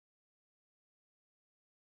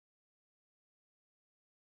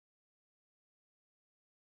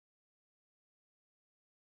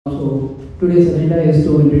So today's agenda is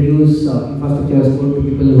to introduce infrastructure as code to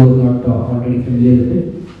people who are not already familiar with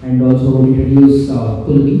it, and also introduce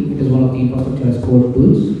Pulumi, it is one of the infrastructure as code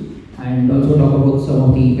tools, and also talk about some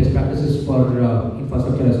of the best practices for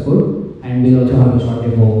infrastructure as code, and we'll also have a short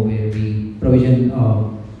demo where we provision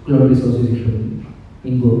cloud resources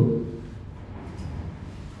in Go.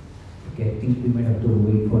 Okay, I think we might have to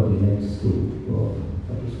wait for the lights to go off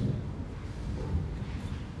for this one.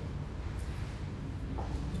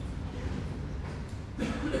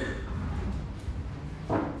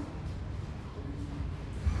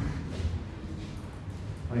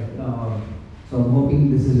 So I'm hoping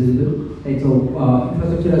this is visible. Right, so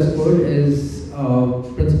infrastructure as code is a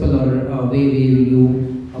principle or a way where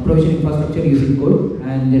you provision infrastructure using code,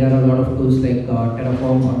 and there are a lot of tools like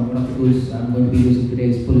Terraform, or one of the tools I'm going to be using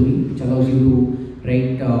today is Pulumi, which allows you to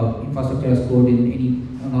write infrastructure as code in any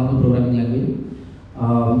normal programming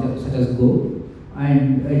language, such as Go.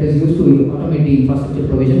 And it is used to automate the infrastructure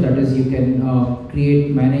provision. That is, you can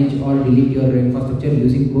create, manage, or delete your infrastructure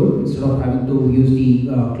using code instead of having to use the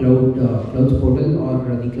clouds portal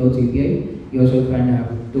or the clouds API. You also can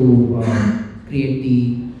have to create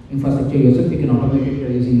the infrastructure yourself. You can automate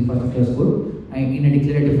it using infrastructure as code and in a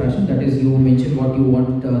declarative fashion. That is, you mention what you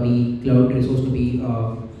want the cloud resource to be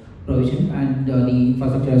provisioned, and the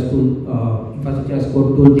infrastructure as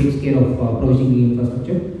code tool takes care of provisioning the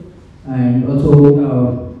infrastructure. And also,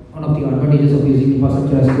 one of the advantages of using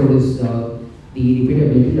infrastructure as code is the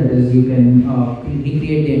repeatability. That is, you can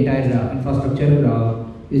recreate the entire infrastructure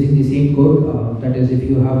using the same code. That is, if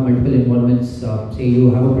you have multiple environments, say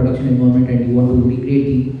you have a production environment and you want to recreate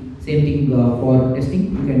the same thing for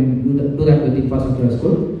testing, you can do that with infrastructure as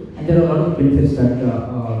code. And there are a lot of benefits that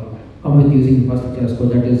come with using infrastructure as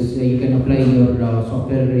code. That is, you can apply your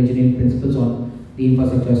software engineering principles on the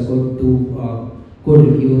infrastructure as code to code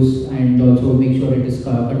reviews, and also make sure it is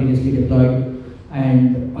continuously deployed,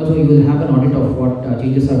 and also you will have an audit of what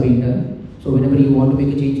changes are being done. So whenever you want to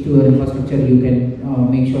make a change to your infrastructure, you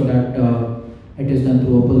can make sure that it is done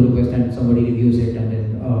through a pull request and somebody reviews it, and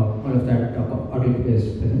then all of that audit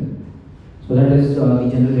is present. So that is the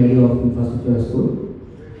general idea of infrastructure as code.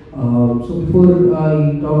 So before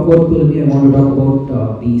I talk about Pulumi, I want to talk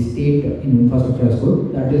about the state in infrastructure as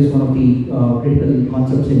code. That is one of the critical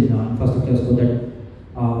concepts in infrastructure as code that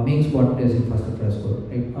makes what is infrastructure as code.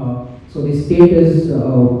 Right? So the state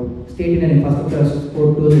in an infrastructure as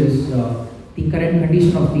code tool is the current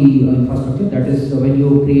condition of the infrastructure. That is, when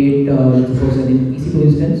you create, suppose an EC2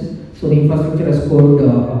 instance, so the infrastructure as code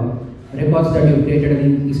records that you created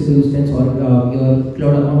an EC2 instance, or your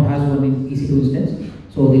cloud account has one in EC2 instance.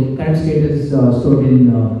 So the current state is stored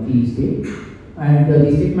in the state, and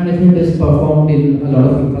the state management is performed in a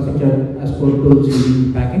lot of infrastructure as code tools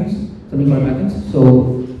using backends, something called backends. So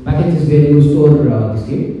backends is where you store the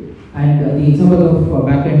state, and the examples of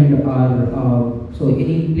backend are so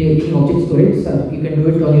any object storage. So you can do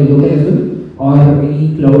it on your local as well, or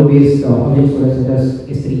any cloud-based object storage such as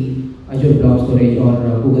S3, Azure Blob Storage, or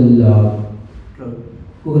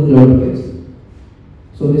Google Cloud Base.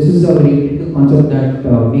 So this is a very critical concept that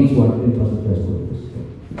makes what infrastructure as code is.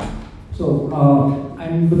 So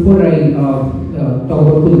and before I talk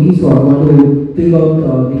about Pulumi, so I want to bring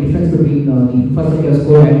out the difference between the infrastructure as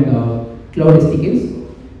code and cloud SDKs.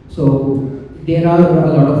 So there are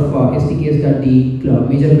a lot of SDKs that the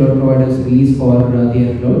major cloud providers release for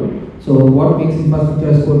their cloud. So what makes infrastructure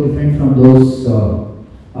as code different from those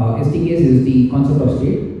SDKs is the concept of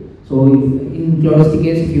state. So in cloud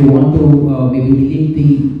SDKs, if you want to maybe delete the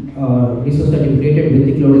resource that you created with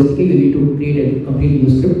the cloud SDK, you need to create a complete new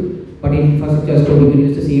script. But in infrastructure as code, you can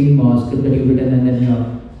use the same script that you've written and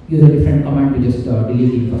then use a different command to just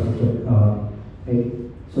delete the infrastructure. Right?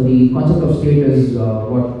 So the concept of state is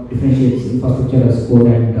what differentiates infrastructure as code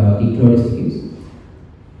and the cloud SDKs.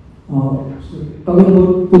 So talking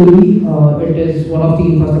about Pulumi, it is one of the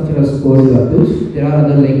infrastructure as code tools. There are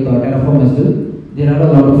other like Terraform as well. There are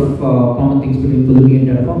a lot of common things between Pulumi and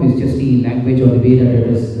Terraform. It's just the language or the way that it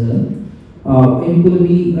is done. In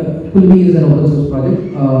Pulumi is an open source project.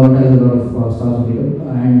 It has a lot of stars on Meetup,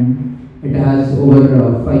 and it has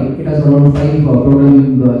around 5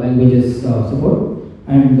 programming languages support.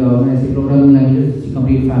 And when I say programming languages, it's the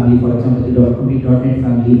complete family. For example, the complete .NET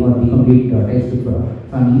family or the complete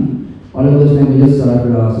TypeScript family. All of those languages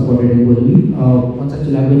are supported in Pulumi. One such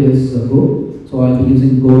language is Go. So I'll be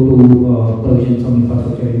using Go to provision some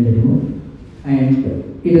infrastructure in the demo. And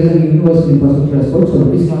it is a universal infrastructure as code, so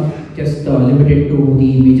it is not just limited to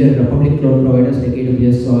the major public cloud providers like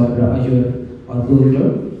AWS or Azure or Google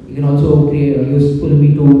Cloud. You can also use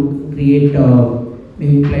Pulumi to create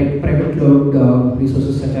maybe like private cloud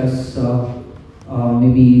resources such as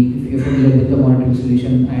maybe if you're familiar with the monitoring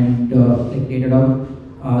solution and like Datadog,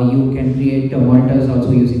 you can create monitors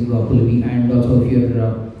also using Pulumi, and also if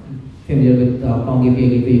you're familiar with Kong API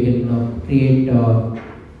Gateway, you can create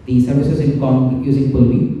the services in Kong using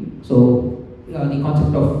Pulumi. So the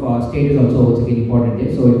concept of state is also once again important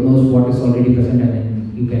here. So it knows what is already present and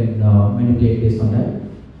then you can manipulate based on that.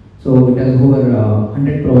 So it has over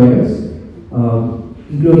 100 providers,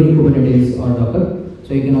 including Kubernetes or Docker.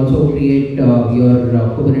 So you can also create your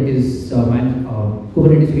Kubernetes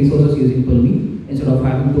resources using Pulumi. Instead of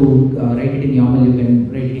having to write it in YAML, you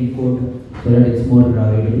can write it in code so that it's more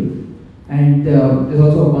readable. And there's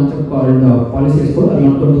also a concept called policy as code. I'm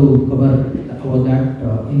not going to cover about that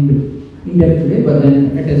in depth today, but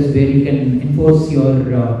then it is where you can enforce your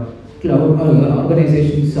cloud or your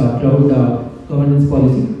organization's cloud governance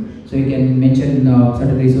policy. So you can mention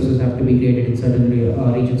certain resources have to be created in certain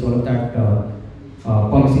regions. All of that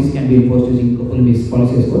policies can be enforced using Pulumi's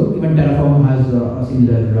policy as code. Even Terraform has a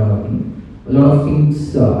similar thing. A lot of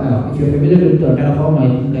things, if you're familiar with Terraform, I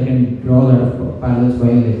think I can draw a lot of parallels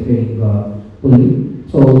while explaining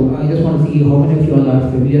Pulumi. So I just want to see how many of you all are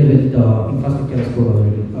familiar with infrastructure as code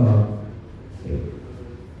already.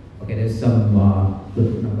 Okay, there's some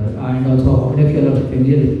good number. And also, how many of you all are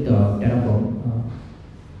familiar with Terraform?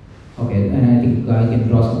 Okay, and I think I can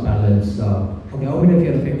draw some parallels. Okay, how many of you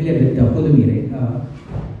are familiar with Pulumi, right?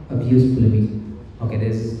 I've used Pulumi. Okay,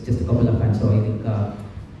 there's just a couple of hands, so I think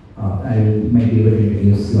I might be able to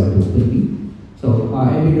introduce you all to Pulumi. So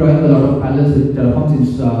I'll be drawing a lot of parallels with Terraform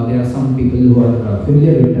since there are some people who are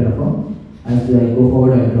familiar with Terraform. As I go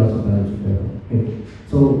forward, I'll draw some parallels with Terraform. Okay.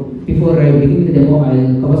 So before I begin the demo,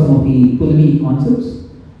 I'll cover some of the Pulumi concepts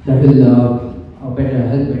that will help better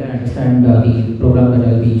understand the program that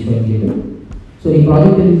I'll be showing later. So the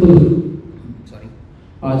project in Pulumi,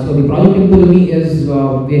 so the project in Pulumi is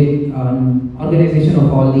an organization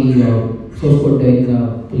of all the source code in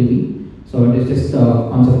Pulumi. So it is just a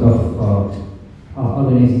concept of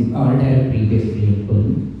organizing a directory basically in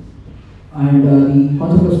Pulumi. And the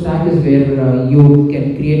concept of stack is where you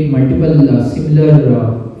can create multiple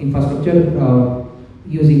similar infrastructure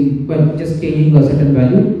using, well, just changing a certain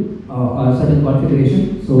value or certain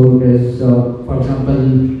configuration. So there's, for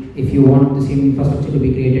example, if you want the same infrastructure to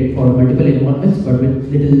be created for multiple environments but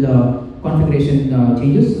with little configuration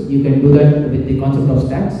changes, you can do that with the concept of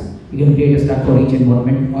stacks. You can create a stack for each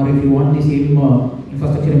environment, or if you want the same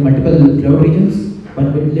infrastructure in multiple cloud regions but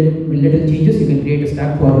with little changes, you can create a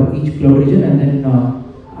stack for each cloud region and then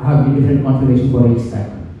have a different configuration for each stack.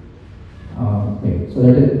 Okay, so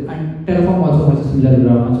that is, and Terraform also has a similar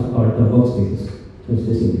concept called workspaces. So it's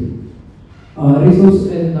the same thing. Resource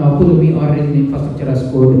in Pulumi or in infrastructure as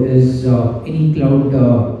code is any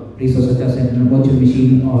cloud resource such as a virtual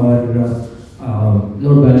machine or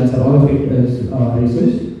load balancer. All of it is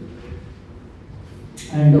resource.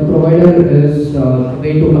 And the provider is a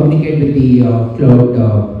way to communicate with the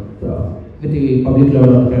cloud, with the public cloud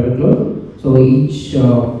or private cloud. So each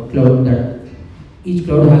cloud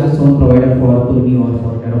has its own provider for Pulumi or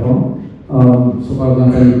for Terraform. So for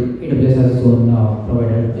example, AWS has its own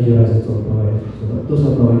provider, Azure has its own provider. So those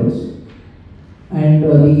are providers. And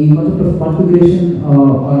the concept of configuration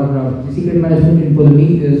or the secret management in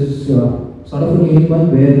Pulumi is sort of a unique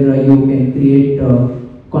one where you can create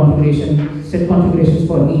set configurations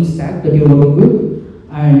for each stack that you're working with,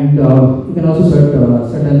 and you can also set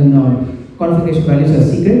certain configuration values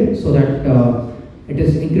as secret so that it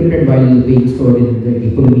is encrypted while being stored in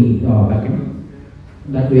the Pulumi backend.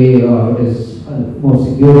 That way it is more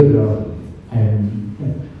secure and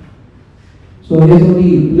yeah. So here's how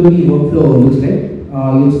the Pulumi workflow looks like.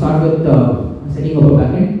 You'll start with setting up a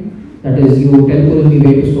backend. That is, you tell Pulumi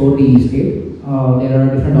where to store the state. There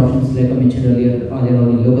are different options like I mentioned earlier, there on the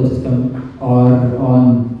local system or on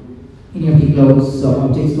any of the cloud's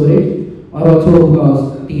object storage, or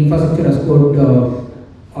also the infrastructure as code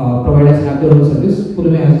providers have their own service.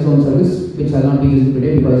 Pulumi has its own service, which I'll not be using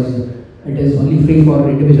today because it is only free for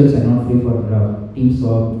individuals and not free for teams.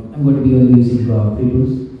 So I'm going to be only using free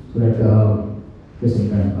tools so that this thing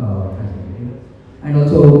can and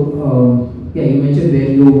also yeah, you mentioned where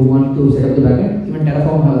you want to set up the backend. Even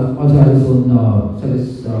Terraform also has its own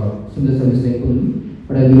service, similar service like Pulumi,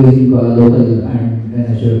 but I'll be using local and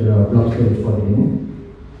Azure block storage for the demo.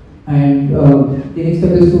 And the next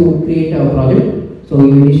step is to create a project. So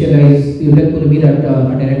you tell Pulumi that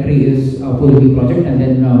a directory is a Pulumi project, and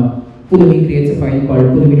then Pulumi creates a file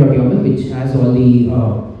called pulumi.yaml, which has all the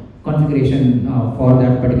configuration for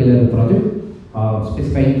that particular project,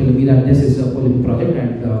 specifying Pulumi that this is a Pulumi project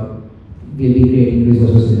and we'll be creating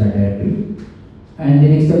resources in that directory. And the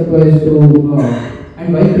next step is to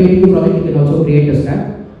And while creating the project, you can also create a stack.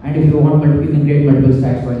 And if you want, you can create multiple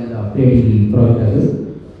stacks while creating the project as well.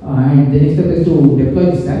 And the next step is to deploy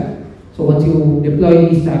the stack. So once you deploy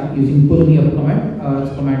the stack using Pulumi command,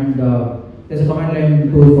 there's a command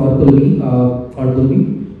line tool for Pulumi called Pulumi,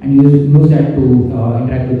 and you use that to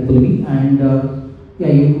interact with Pulumi. And yeah,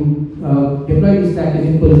 you deploy the stack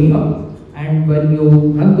using Pulumi up. And when you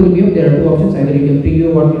run Pulumi up, there are two options: either you can preview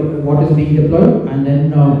what is being deployed and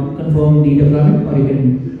then confirm the deployment, or you can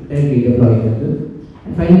directly deploy it as well.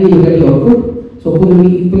 And finally, you get the output. So in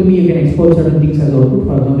Pulumi, you can export certain things as output.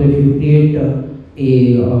 For example, if you create a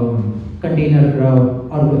container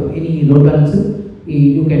or any load balancer,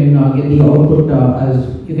 you can get the output as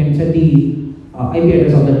you can set the IP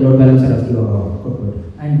address of that load balancer as the output,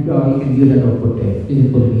 and you can view that output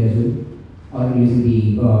using Pulumi as well, or using the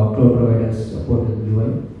cloud provider's portal UI.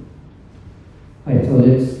 Alright, so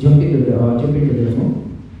let's jump into the demo.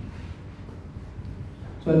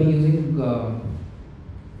 So I'll be using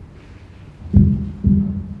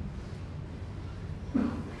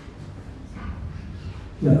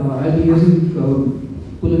I'll be using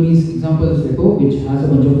Pulumi's examples repo, which has a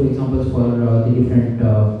bunch of examples for the different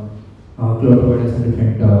cloud providers and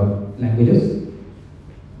different languages.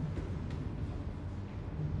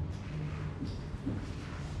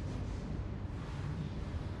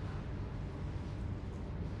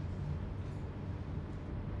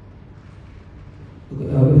 Okay,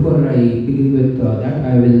 before I begin with that, I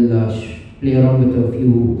will play around with a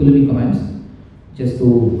few Pulumi commands just to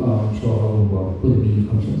show how Pulumi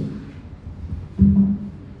functions.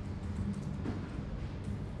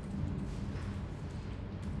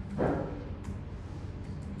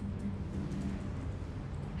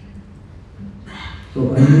 So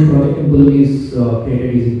a new project in Pulumi is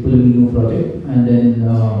created using Pulumi new project, and then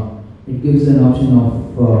it gives an option of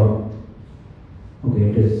okay,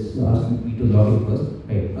 it is asking me to log in first.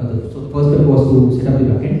 Right. So the first step was to set up the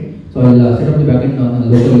backend. So I'll set up the backend on a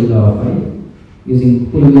local file using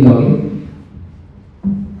Pulumi login.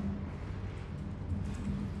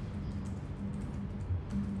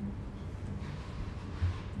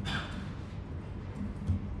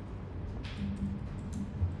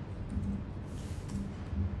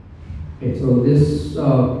 Okay, so this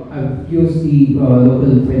I've used the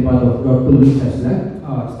local file path of .pulumi/stack.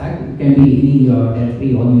 It can be any directory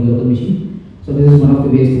on your local machine. So this is one of the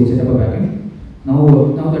ways to set up a backend. Now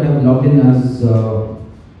that I've logged in as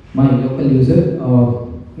my local user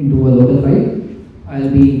into a local file, I'll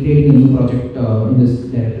be creating a new project in this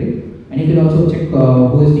directory. And you can also check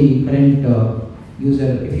who is the current user.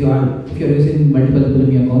 If you're using multiple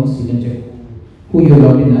Pulumi accounts, you can check who you're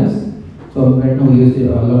logged in as. So right now we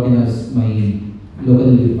logged in as my local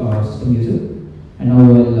system user, and now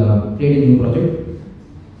I'll create a new project.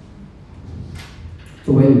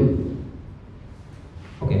 So I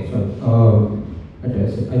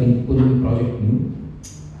think Pulumi project new.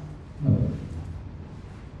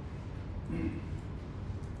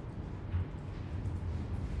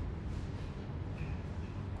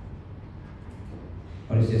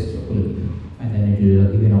 Or it's just Pulumi, and then it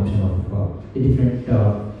will give you an option of the different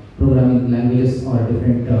programming languages or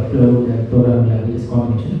different cloud and programming languages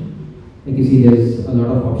combination. Like you see, there's a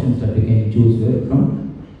lot of options that we can choose from.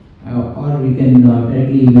 Or we can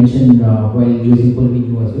directly mention while using Pulumi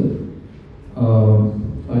new as well.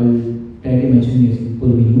 I'll directly mention using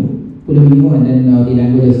Pulumi new, and then the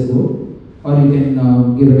language as Go, or you can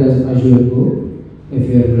give it as Azure Go if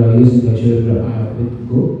you're using Azure with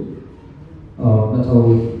Go.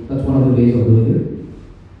 That's one of the ways of doing it.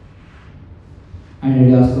 And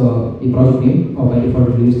it asks the project name, or by default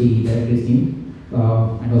it will use the directory's name,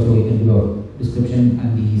 and also you can do a description and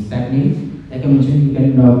the stack name. Like I mentioned, you can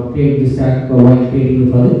create the stack while creating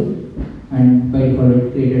the project, and by default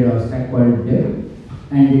it created a stack called dev,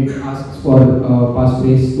 and it asks for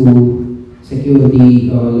passphrases to secure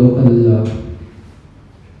the local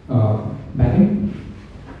backend.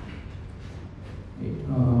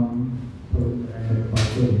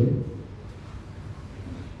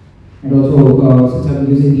 And also, since I'm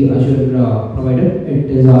using the Azure provider, it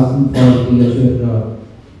is asking for the Azure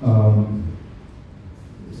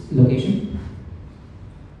location.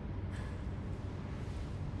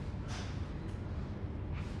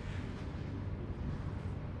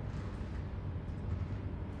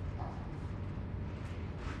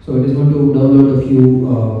 So it is going to download a few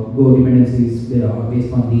Go dependencies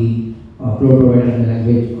based on the cloud provider and the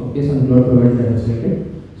language, based on the cloud provider that is selected.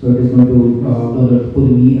 So it is going to download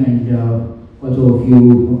Pulumi and also a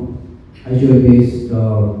few Azure-based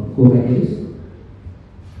Go packages.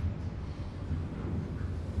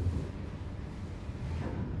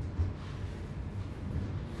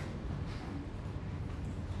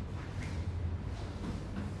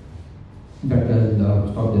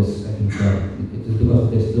 stop this. I think it is because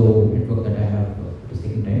of this slow network that I have. It is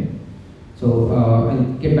taking time. So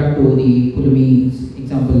I'll get back to the Pulumi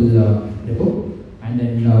example repo, and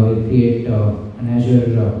then we'll create an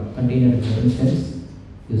Azure container instance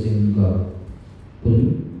using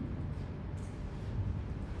Pulumi.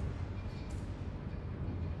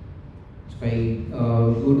 So if I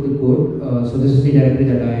go to the code, so this is the directory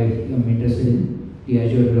that I am interested in, the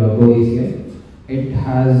Azure Go ACI. It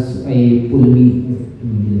has a Pulumi.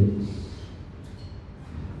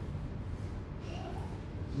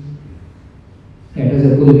 It has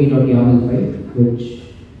a Pulumi.yaml file, which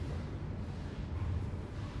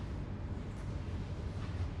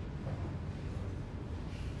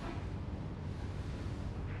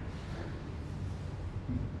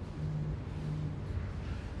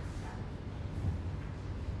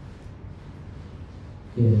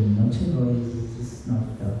not sure why is this not.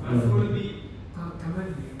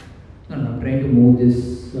 No, I'm trying to move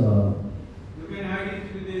this. You can hide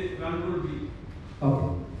it with the control B. Okay.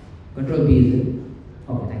 Control B is it?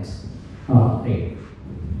 Okay, thanks. Great.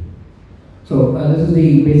 So this is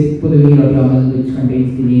the basic Pulumi.yaml, which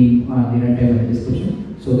contains the name, the runtime, and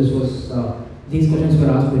description. So this was these questions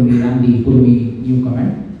were asked when we ran the Pulumi new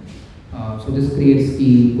command. So this creates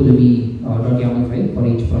the Pulumi.yaml file for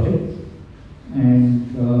each project. And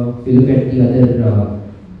if you look at the other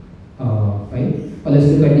file, let's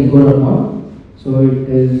look at the go.mod. So it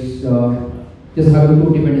is just having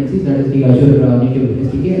two dependencies, that is the Azure native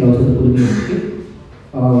SDK and also the Pulumi SDK.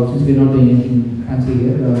 Since we're not doing anything fancy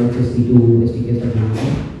here, it's just the two SDKs that we use.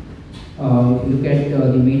 If you look at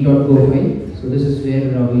the main.go file, so this is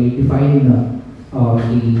where we define the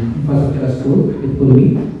infrastructure as code with Pulumi.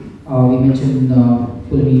 We mentioned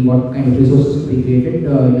Pulumi, what kind of resources we created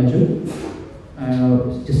in Azure.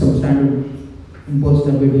 Just some standard imports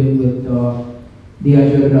that we're doing with the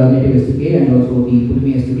Azure native SDK and also the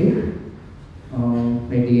Pulumi SDK.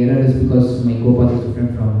 Right, the error is because my Go path is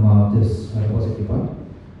different from this repository path.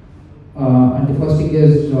 And the first thing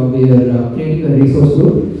is we are creating a resource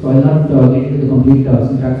group. So I'll not get into the complete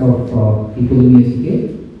syntax of the Pulumi SDK,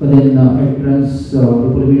 but then it runs the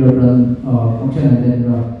Pulumi.run function, and then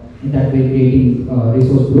in that way creating a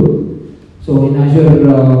resource group. So in Azure,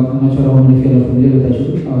 I'm not sure how many of you are familiar with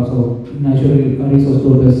Azure. So in Azure, a resource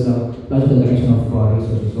group is a logical collection of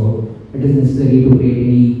resources. So it is necessary to create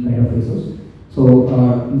any kind of resource. So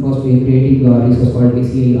first we are creating a resource called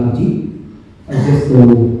ACI-RG, just to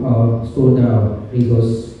store the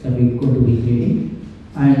resource that we're going to be creating.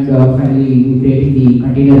 And finally, we're creating the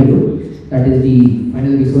container group, that is the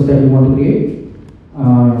final resource that we want to create.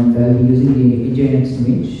 And we're using the Nginx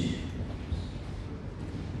image.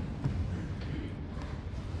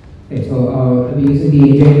 Okay, so we're using the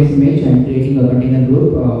Nginx image and creating a container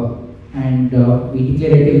group, and we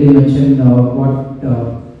declaratively mention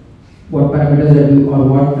what parameters that we, or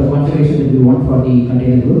what configuration that we want for the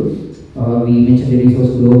container group. We mentioned the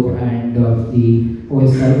resource group and the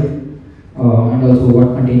OS type, and also what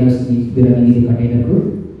containers need to be running in the container group.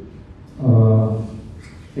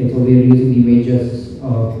 Okay, so we are using the image as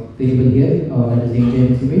variable here, that is the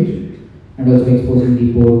Nginx image, and also exposing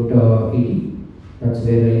the port 80. That's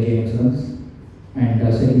where Nginx runs,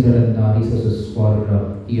 and setting certain resources for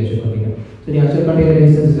the Azure container. So the Azure container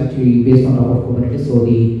instance is actually based on top of Kubernetes, so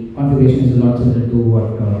the configuration is a lot similar to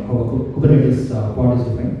what how Kubernetes pod is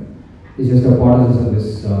defined. It's just a pod as a service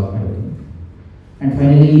kind of thing. And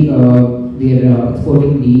finally, we are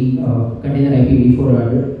exporting the container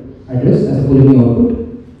IPv4 address as a Pulumi output.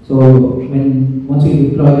 So once we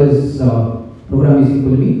deploy this program using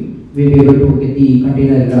Pulumi, we'll be able to get the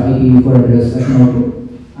container IPv4 address as an output,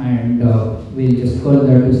 and we'll just curl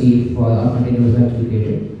that to see if our container was actually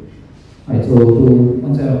created. Right, so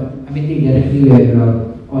once I'm in the directory where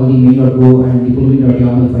all the main.go and the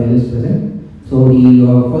Pulumi.yaml file is present. So the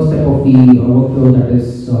first step of the workflow, that is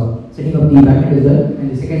setting up the backend, is done, and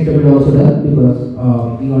the second step is also done because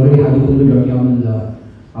we already have the Pulumi.yaml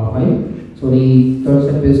file. So the third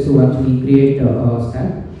step is to actually create a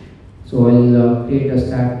stack. So I'll create a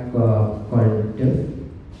stack called dev.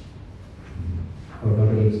 It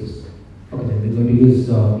already exists. Okay, then we're going to use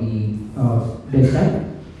the dev stack.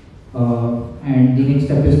 And the next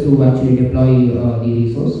step is to actually deploy the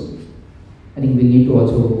resource. I think we need to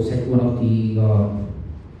also set one of the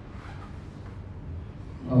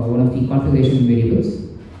configuration variables.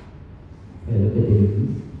 Look at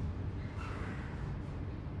the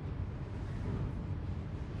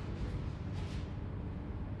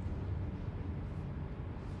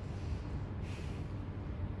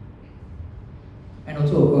and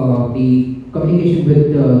also the communication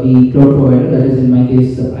with the cloud provider, that is in my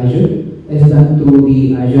case Azure, is done through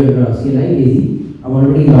the Azure CLI AZ. I've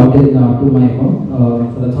already logged in to my account,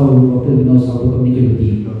 so that's how Pulumi knows how to communicate with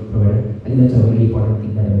the cloud provider. I think that's a very important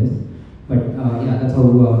thing that I missed. But yeah, that's how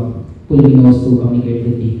Pulumi knows to communicate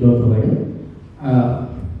with the cloud provider.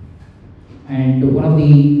 And one of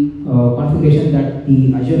the configuration that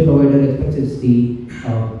the Azure provider expects is the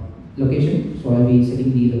location. So I'll be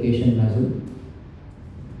setting the location as well.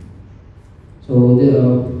 So the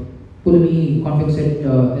Pulumi config set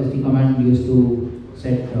is the command used to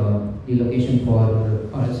set the location for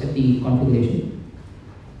or set the configuration.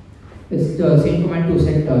 It's the same command to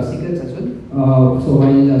set secrets as well. So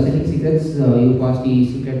while setting secrets, you pass the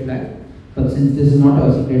secret flag. But since this is not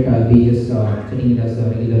a secret, I'll be just setting it as a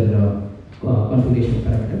regular configuration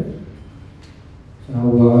parameter. So now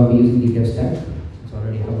I'll be using the dev stack. It's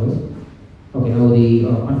already covered. Okay, now the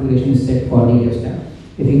configuration is set for the dev stack.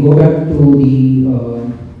 If you go back to the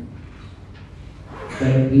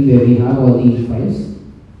directory where we have all the files,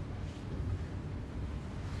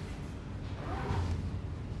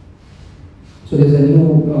 so there's a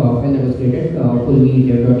new file that was created, Pulumi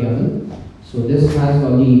dev.yaml. So this has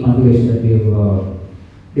all the configuration that we have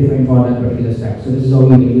defined for that particular stack. So this is how we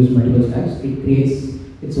can use multiple stacks. It creates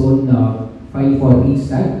its own file for each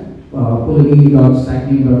stack,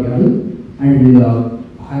 pulumi.stackname.yaml, and it will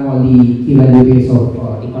have all the key value base of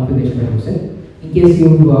the configuration that you set. In case you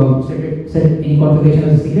set any configuration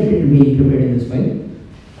as a secret, it will be encrypted in this file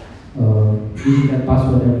using that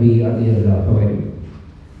password that we earlier provided.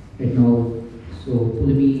 Right now, so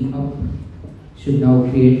Pulumi up should now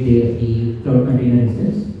create the cloud container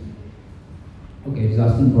instance. Okay, it's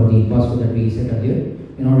asking for the password that we set earlier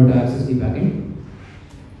in order to access the backend.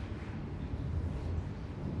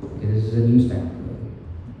 Okay, this is a new stack.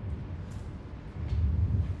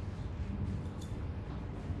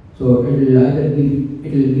 So it will either give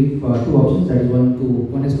two options. That is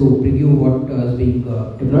one is to preview what is being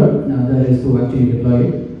deployed, and another is to actually deploy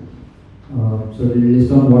it. So it will list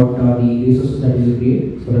down what are the resources that we will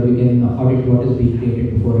create, so that we can audit what is being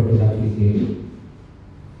created before it is actually created.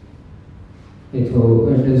 Okay, so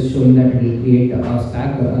it is showing that it will create a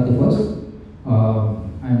stack at the first,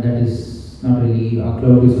 and that is not really a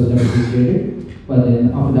cloud resource that is being created. But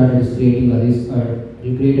then after that, it is creating it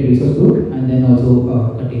will create a resource root and then also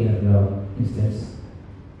a container instance.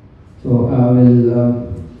 So I will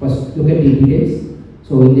first look at the details.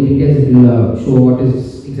 So in the details, it will show what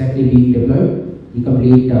is exactly being deployed, the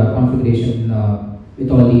complete configuration with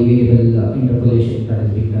all the variable interpolation that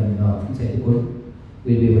is being done inside the code.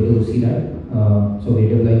 We'll be able to see that. So we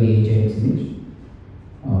deploy the JX image.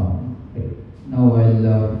 Okay. Now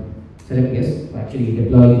I'll select yes to actually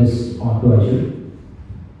deploy this onto Azure.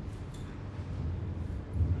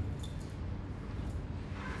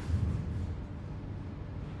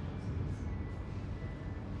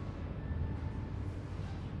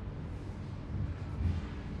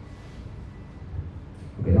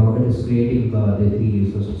 Okay, now it is creating the three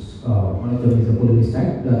resources. One of them is the Pulumi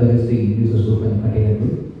stack, the other is the resource group and the container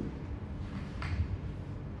group.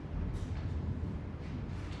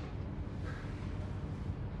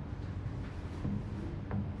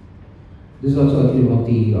 This is also actually one of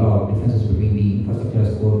the differences between the infrastructure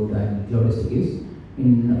as code and cloud SDKs.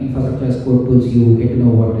 In infrastructure as code tools, you get to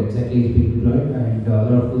know what exactly is being deployed, and a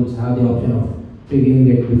lot of tools have the option of previewing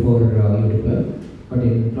it before you deploy. But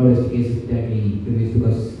in cloud SDKs, it directly previews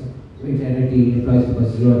because it directly deploys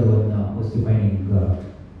because you are the one who's defining the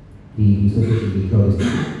resources in the cloud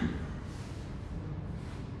SDK.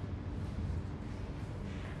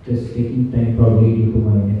 Just taking time probably due to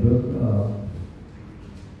my network.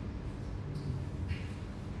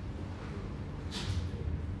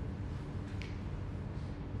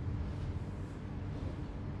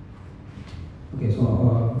 Okay, so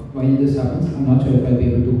while this happens, I'm not sure if I'll be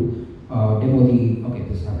able to demo the. Okay,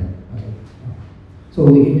 this happened. Okay. So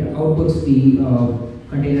it outputs the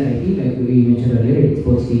container IP, like we mentioned earlier. It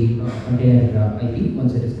exports the container IP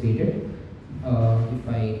once it is created. If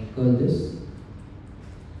I curl this,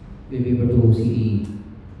 we'll be able to see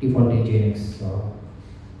the default Nginx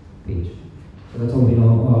page. So that's how we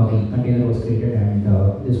know the container was created, and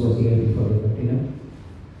this was the IP for the container.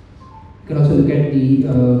 You can also look at the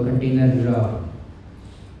container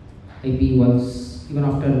IP once, even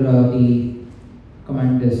after the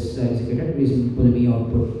command is executed using Pulumi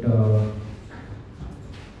output.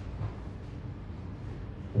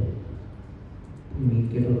 Let me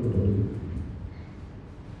get output Pulumi.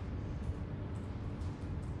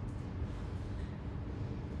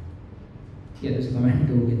 Yeah, there's a command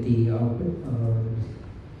to get the output.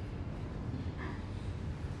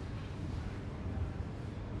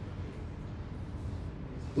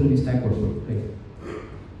 Pulumi stack output, right?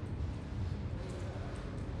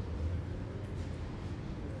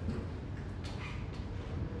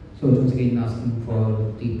 So it's once again asking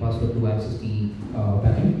for the password to access the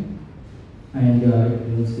backend, and it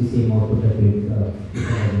will the same output that we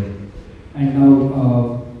provided. And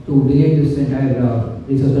now to delete this entire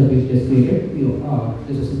resource that we've just created,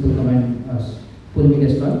 there's a simple command as Pulumi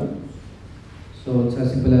destroy. So it's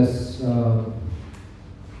as simple as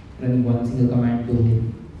running one single command to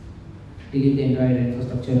delete the entire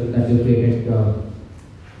infrastructure that we created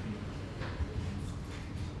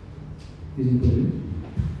using Pulumi.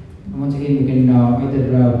 And once again, you can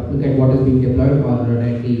either look at what is being deployed or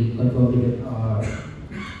directly confirm the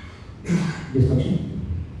destruction.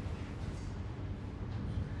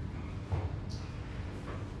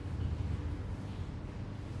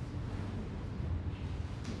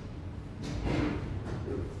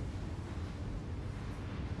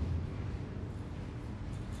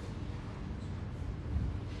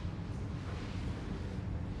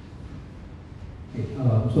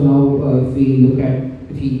 So now if we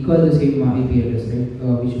equal the same IP address,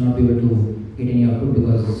 right, we should not be able to get any output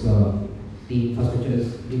because the infrastructure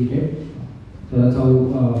is deleted. So that's how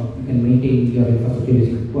you can maintain your infrastructure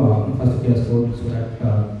using infrastructure as code, so that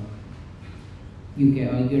you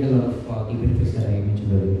get a lot of the benefits that I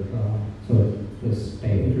mentioned earlier. So just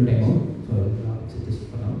it will time out. So it's just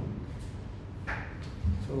for now.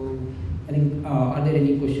 So I think are there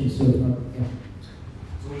any questions? So yeah.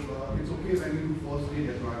 So it's okay when you do first day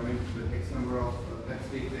deployment with X number of, let's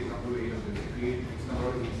take the example AWS, create X number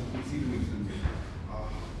of EC2 instances.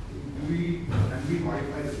 Can we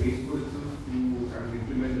modify the base code itself to kind of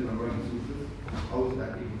implement the number of instances? How is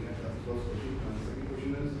that taken care? That's the first question. And the second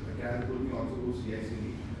question is, can Pulumi also do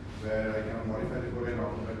CI/CD, where I can modify the code and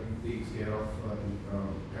automatically takes care of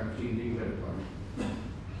kind of changing the deployment?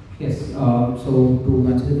 Yes, so to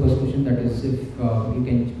answer the first question, that is if you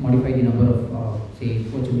can modify the number of say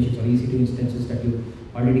virtual machines or EC2 instances that you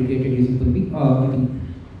already created using Pulumi, I think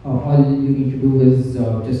all you need to do is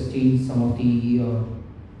just change some of the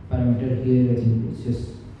parameter here. I think it's just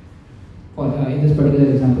for in this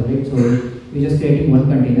particular example, right? So we're just creating one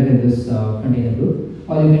container in this container group.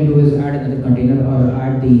 All you can do is add another container or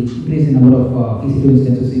add the increase in number of EC2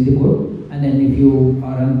 instances in the code, and then if you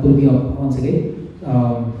run Pulumi up once again,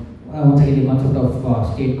 the concept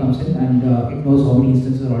of state comes in, and it knows how many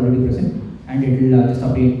instances are already present, and it will just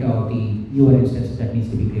update the newer instances that needs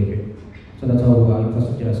to be created. So that's how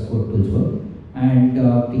infrastructure as code tools work. And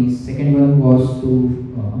the second one was to,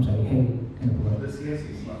 I'm sorry, kind of forgot. The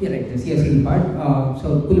CI/CD. Yeah, right, the CI/CD part.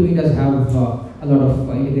 So Pulumi does have a lot of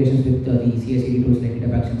integrations with the CI/CD tools like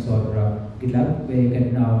GitHub Actions or GitLab, where you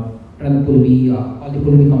can run Pulumi, all the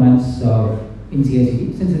Pulumi commands in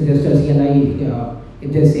CI/CD. Since it's just a CLI,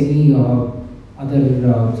 if there's any other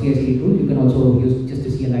CI/CD tool, you can also use just the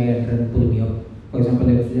CLI and run Pulumi up. For example,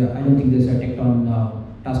 if I don't think there's a Tecton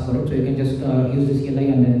task for it, so you can just use the CLI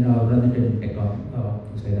and then run it in Tecton,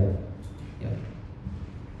 things like that. Yeah.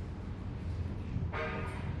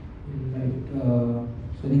 Right.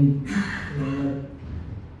 So I think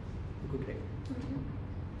good, right?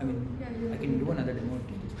 I mean, I can do another demo.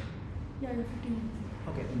 Yeah, 15 minutes.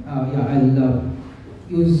 Okay.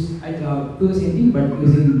 I'll do the same thing, but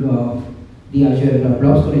using the Azure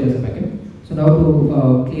blob storage as a backend. So now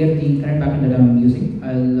to clear the current backend that I'm using,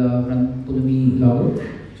 I'll run Pulumi logout.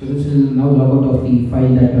 So this will now log out of the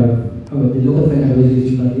file that the local file I was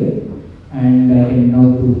using earlier, and I can now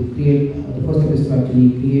to create the first step is to actually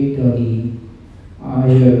create the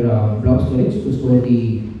Azure blob storage to store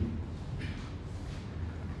the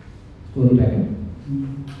backend.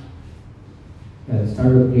 I'll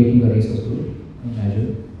start with creating a resource tool in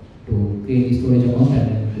Azure to create the storage account and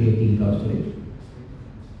then create the blob storage.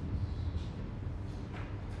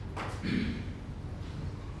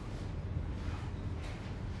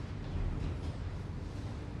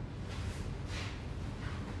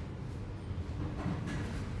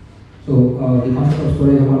 So the concept of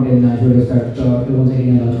storage account in Azure is that you're once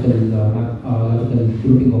again a logical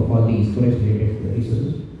grouping of all the storage related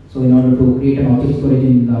resources. So in order to create an object storage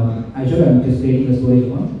in Azure, I'm just creating a storage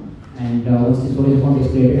account, and once the storage account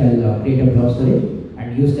is created, I'll create a blob storage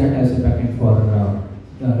and use that as a backend for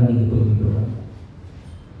running the Pulumi program.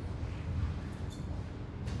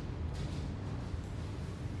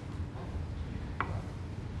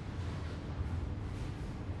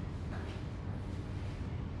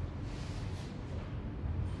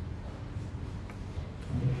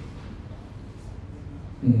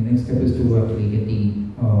 The next step is to actually get the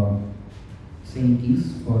same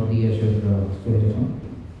keys for the Azure storage account.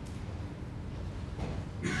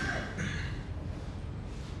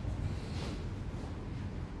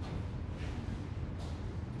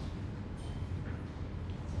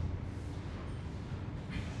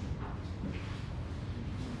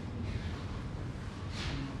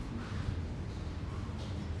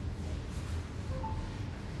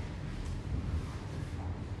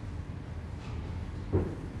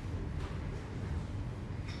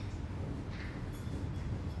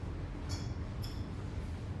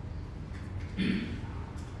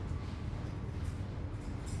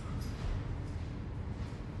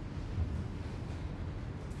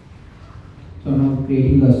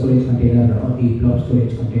 creating a storage container or the blob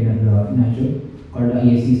storage container in Azure called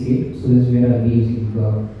IAC state. So this is where I'll be using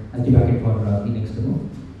as the backend for the next demo.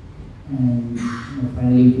 And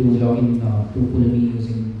finally, to log in to Pulumi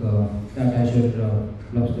using that Azure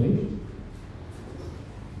blob storage.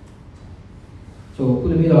 So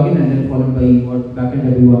Pulumi login and then followed by what backend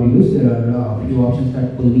that we want to use. There are a few options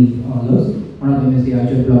that Pulumi allows. One of them is the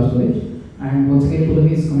Azure blob storage. And once again,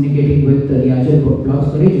 Pulumi is communicating with the Azure blob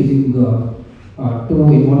storage using two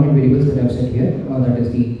environment variables that I've set here. That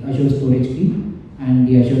is the Azure storage key and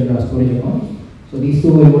the Azure storage account. So these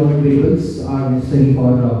two environment variables are necessary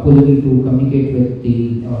for Pulumi to communicate with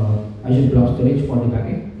the Azure blob storage for the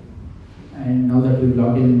backend. And now that we've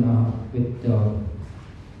logged in with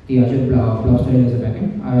the Azure blob storage as a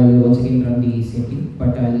backend, I'll once again run the same thing,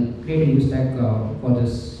 but I'll create a new stack for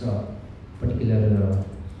this particular demo.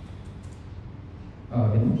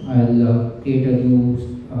 I'll create a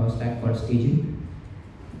new stack called staging.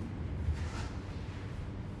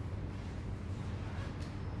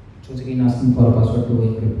 So once again asking for a password to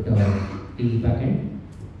encrypt the backend.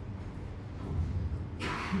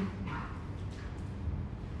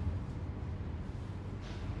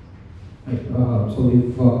 Right, so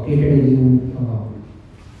we've created a new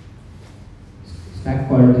stack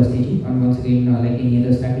called staging, and once again, like any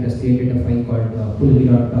other stack, it has created a file called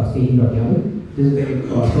pulumi.staging.yaml. This is where it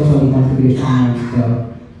stores all the configuration and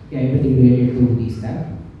everything related to the stack.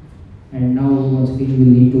 And now once again, we'll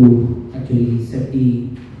need to actually set the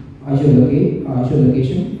Azure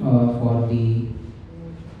location for the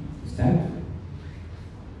stack.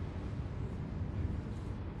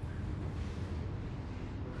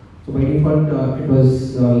 So by default, it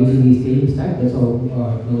was using the staging stack. That's how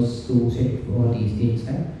it knows to set for the staging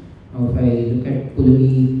stack. Now if I look at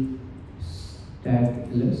Pulumi stack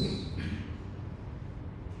ls,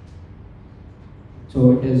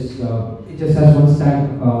 so it is it just has one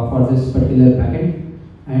stack for this particular packet,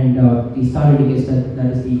 and the star indicates that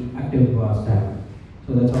is the active stack.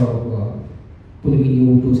 So that's how Pulumi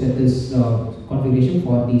knew to set this configuration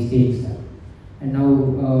for the staging stack. And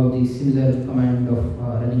now the similar command of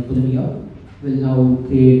running Pulumi up will now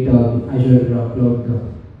create Azure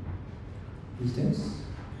cloud instance.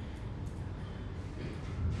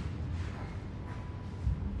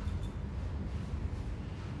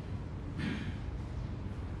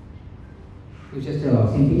 It's just the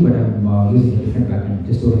same thing, but I'm using a different backend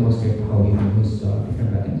just to demonstrate how you can use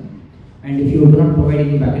different backends. And if you do not provide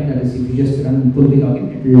any backend, that is, if you just run Pulumi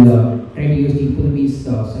login, it will try to use the Pulumi's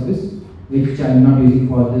service, which I am not using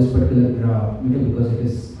for this particular meetup because it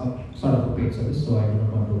is a sort of a paid service, so I do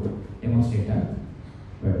not want to demonstrate that.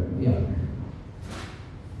 But yeah.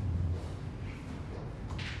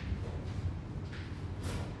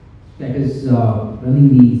 That is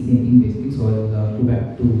running the same thing basically, so I'll go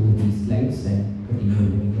back to the slides and continue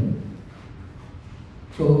running them.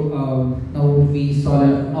 So now we saw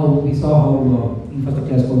how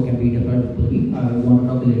infrastructure as code can be deployed with Pulumi. I want to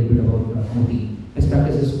talk a little bit about some of the best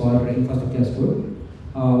practices for infrastructure as code.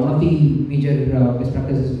 One of the major best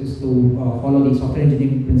practices is to follow the software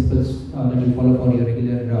engineering principles that you follow for your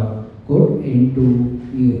regular code into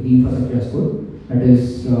the infrastructure as code. That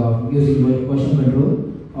is using version control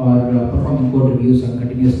or performing code reviews and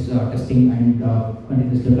continuous testing and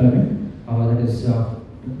continuous deployment. That is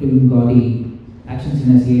doing the actions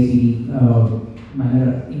in a CI/CD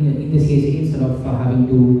manner in the CI/CD instead of having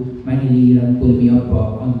to manually run Pulumi up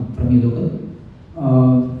from your local.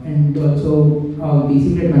 And also the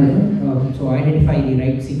secret management. So identify the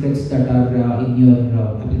right secrets that are in your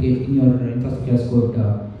application, in your infrastructure as code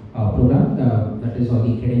program. That is all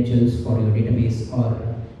the credentials for your database or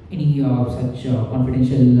any such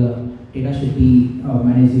confidential data should be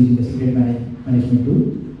managed using the secret management tool.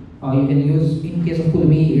 You can use, in case of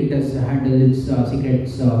Pulumi, it does handle its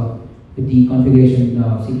secrets with the configuration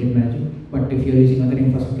secret manager. But if you're using other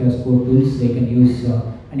infrastructure as code tools, you can use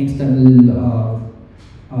an external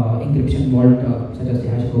encryption vault such as the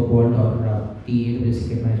HashiCorp vault or the AWS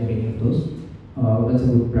secret manager, any of those. That's a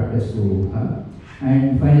good practice to have.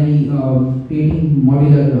 And finally, creating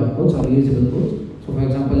modular codes or reusable codes. So for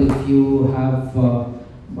example, if you have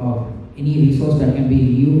any resource that can be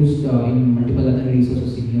reused in multiple other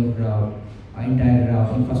resources in your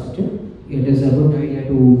entire infrastructure, it is a good idea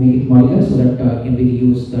to make it modular so that it can be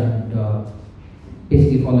reused and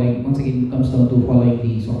basically following, once again, it comes down to following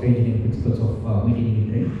the software engineering principles of maintaining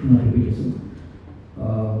it, right? Not repeat yourself.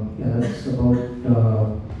 Yeah, that's about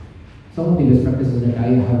some of the best practices that I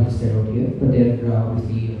have listed out here, but there are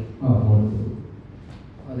obviously more.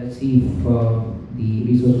 Let's see if the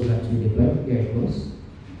resource was actually deployed. Yeah, it was.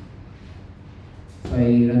 If I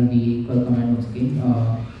run the curl command once again,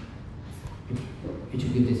 it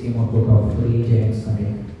should give the same output of the Nginx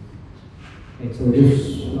container. Right, so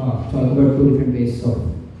just talk about two different ways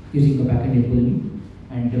of using the backend in Pulumi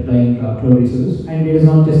and deploying cloud resources. And it is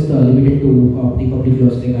not just limited to the public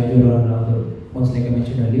clouds like Azure or the ones like I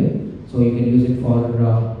mentioned earlier. So you can use it for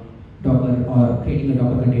Docker or creating a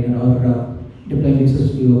Docker container or deploying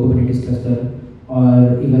resources to your Kubernetes cluster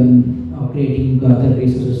or even creating other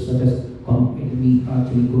resources such as let me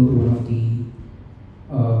actually go to one of the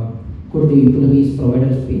go to the Pulumi's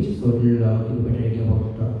providers page, so it will give you a better idea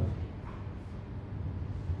about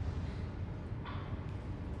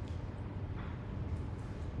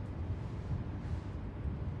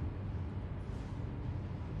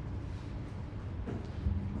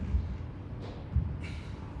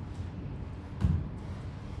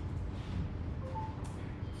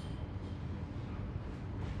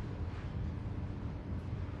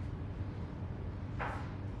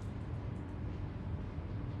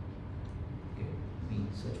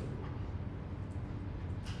search.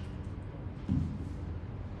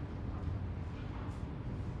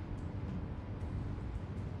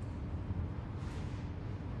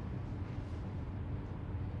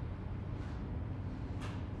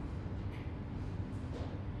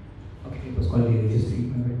 Okay, it was called the registry.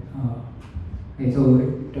 Okay, so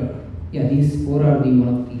yeah, these four are the one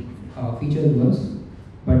of the featured ones,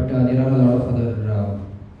 but there are a lot of other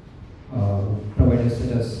providers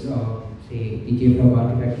such as say the JFrog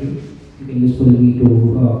Artifactory. You can use Pulumi to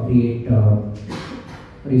create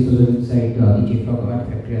resources inside the JFrog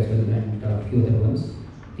Artifactory as well, and a few other ones.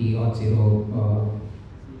 The Auth0.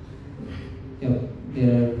 Yeah, there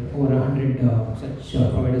are over 100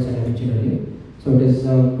 such providers that I mentioned earlier. So it is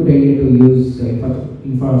a good idea to use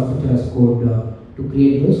infrastructure as code to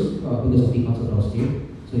create those because of the concept of state.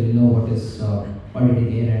 So you'll know what is already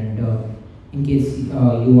there, and in case you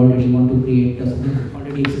already want to create something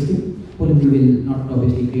already existing, Pulumi will not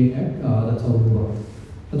obviously create that. That's how.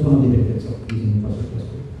 That's one of the benefits of using infrastructure as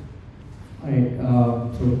code. All right.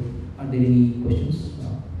 So, are there any questions?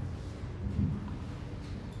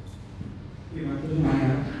 Yeah, my question I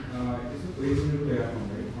have is a question to Terraform,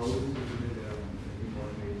 right? How is it used in Terraform?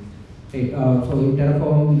 Right. So in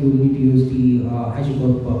Terraform, you need to use the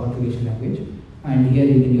HashiCorp configuration language, and here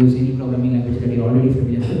you can use any programming language that you're already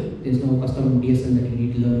familiar with. There's no custom DSL that you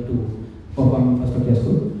need to learn to perform infrastructure as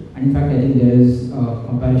code. And in fact, I think there is a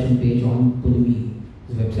comparison page on Pulumi's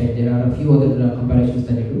website. There are a few other comparisons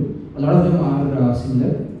that I do. A lot of them are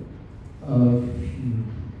similar.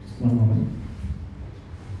 Just one moment.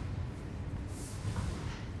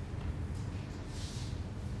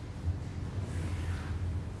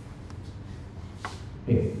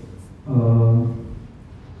 Okay.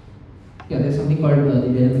 Yeah, there's something called the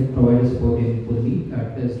dynamic provider support in Pulumi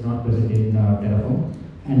that is not present in Terraform.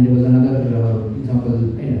 And there was another example,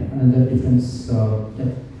 another difference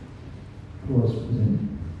that was present.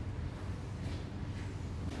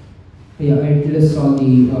 Yeah, it lists all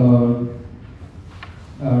the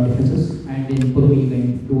differences, and in Pulumi you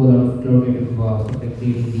can do a lot of cloud native stuff like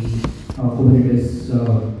creating the Kubernetes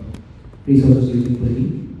resources using Pulumi.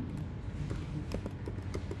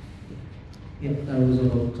 Yeah, that was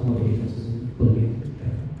about some of the differences in Pulumi.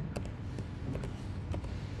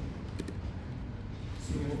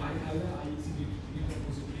 So I have an IEC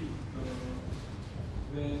repository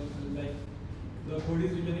where like the code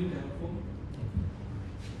is written in Terraform.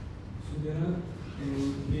 So there are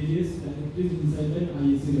various directives inside that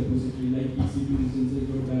IEC repository like EC2 instances,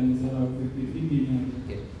 load balancer, Artifactory, linear.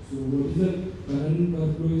 So what is the current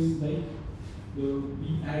workflow is like we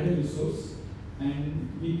add a resource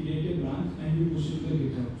and we create a branch and we push it to the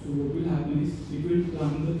GitHub. So what will happen is it will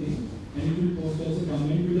run the thing and it will post as a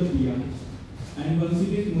comment to the PR. And once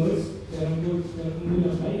it is merged, Terraform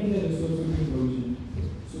will apply and the resource will be provisioned.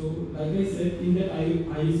 So like I said, in that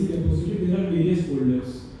IEC repository there are various folders.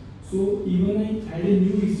 So even I add a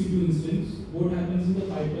new EC2 instance, what happens in the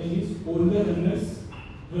pipeline is all the runners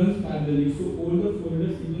runs parallelly. So all the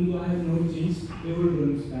folders, even though I have not changed, they will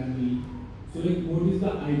run parallelly. So like what is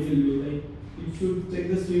the ideal way? Like it should check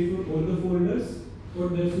the state for all the folders, or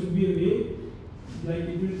there should be a way like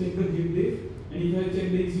it will check the git diff, and if I check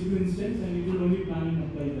the EC2 instance, and it will only plan and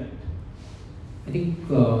apply that. I think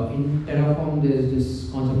in Terraform there is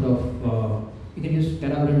this concept of you can use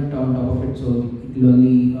Terraform on top of it, so it will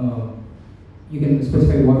only you can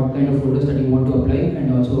specify what kind of folders that you want to apply,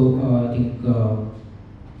 and also I think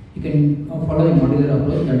you can follow a modular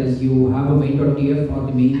approach. That is, you have a main.tf or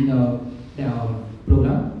the main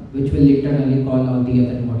program, which will internally call all the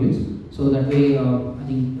other modules. So that way, I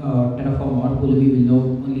think Terraform or Pulumi will know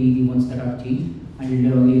only the ones that are changed, and it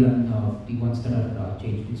will only run the ones that are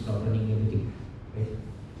changed instead of running everything. Right?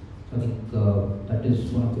 So I think that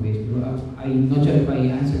is one of the ways to do it. I'm not sure if I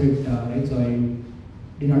answered it right, so I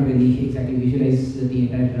did not really exactly visualize the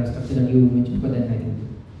entire structure that you mentioned, but then I think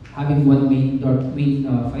having one main file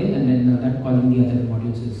and then that calling the other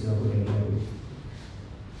modules is a good idea.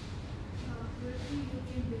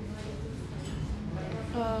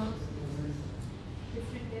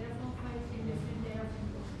 Different Terraform files in different Terraform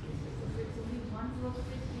workspaces. So if it's only one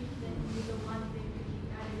workspace, then only the one thing to be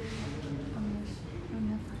added in.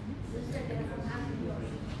 This is a Terraform has to be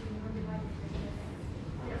optional. You want to divide it into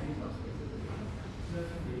Terraform workspaces.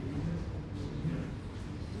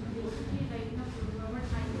 Basically, right now, what I'm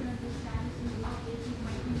trying to understand is in what case you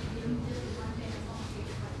might be giving just one Terraform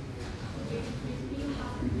page file. So basically, you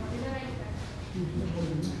have to modularize that.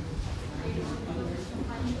 I don't know if it's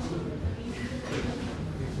compiling or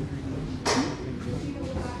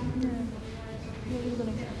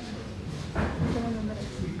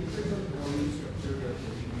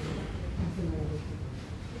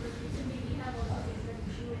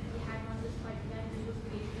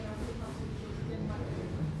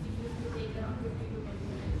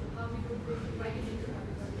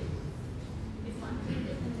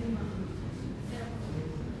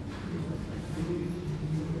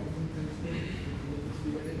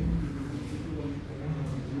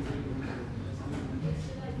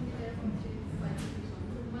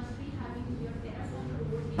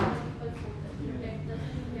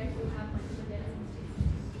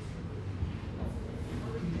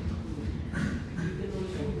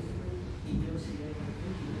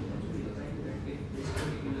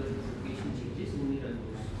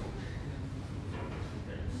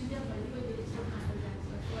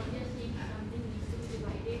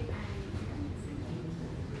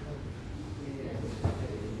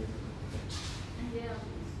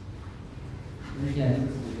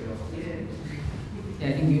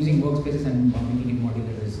I think using workspaces and making it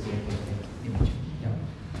modular is the approach that you mentioned. Yeah.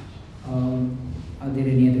 Are there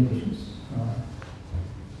any other questions?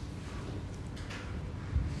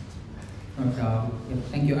 Yeah,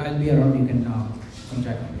 thank you. I'll be around. You can come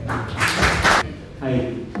check.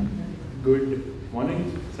 Hi. Good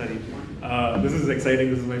morning. Sorry. This is exciting.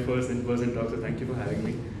 This is my first in-person talk, so thank you for having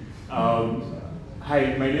me.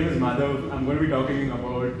 Hi, my name is Madhav. I'm going to be talking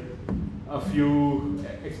about a few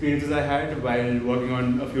experiences I had while working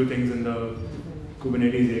on a few things in the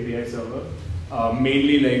Kubernetes API server.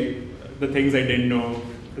 Mainly like the things I didn't know,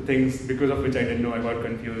 the things because of which I didn't know, I got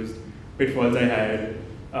confused, pitfalls I had,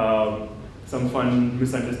 some fun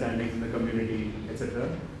misunderstandings in the community, etc.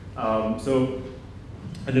 So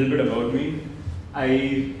a little bit about me.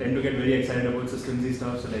 I tend to get very excited about systemsy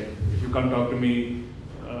stuff. So like if you come talk to me,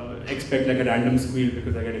 expect like a random squeal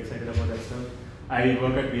because I get excited about that stuff. I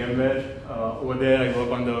work at VMware. Over there, I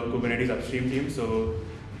work on the Kubernetes upstream team. So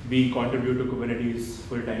we contribute to Kubernetes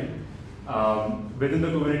full time. Within the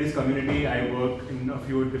Kubernetes community, I work in a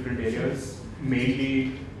few different areas,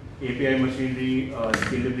 mainly API machinery,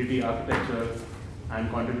 scalability, architecture, and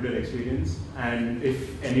contributor experience. And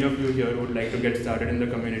if any of you here would like to get started in the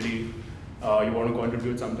community, you want to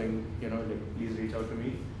contribute something, like, please reach out to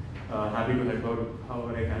me. Happy to help out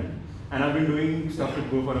however I can. And I've been doing stuff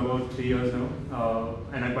with Go for about 3 years now,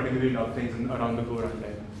 and I particularly love things around the Go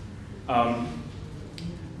runtime.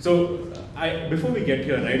 So before we get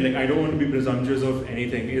here, right, like I don't want to be presumptuous of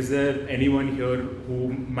anything. Is there anyone here who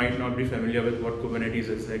might not be familiar with what Kubernetes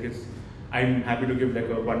is? Like I'm happy to give like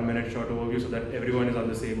a 1 minute short overview so that everyone is on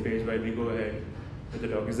the same page while we go ahead with the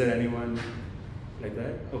talk. Is there anyone like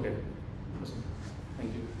that? Okay, awesome,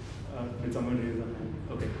 thank you. Did someone raise their hand?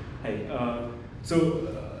 Okay, hi.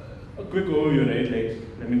 A quick overview, right? Like,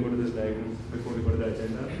 let me go to this diagram before we go to the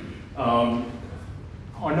agenda.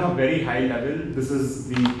 On a very high level, this is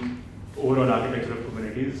the overall architecture of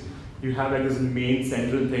Kubernetes. You have like this main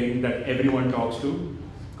central thing that everyone talks to,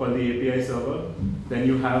 called the API server. Then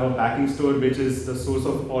you have a backing store, which is the source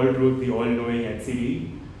of all truth, the all-knowing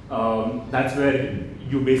etcd. That's where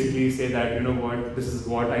you basically say that, you know what, this is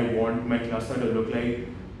what I want my cluster to look like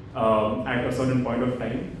at a certain point of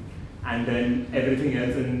time. And then everything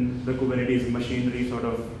else in the Kubernetes machinery sort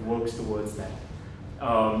of works towards that.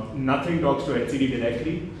 Nothing talks to etcd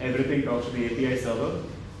directly, everything talks to the API server,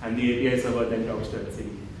 and the API server then talks to etcd.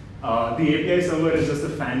 The API server is just a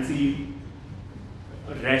fancy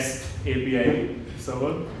REST API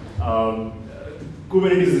server.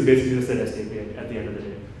 Kubernetes is basically just a REST API at the end of the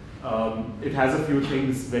day. It has a few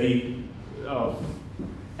things, very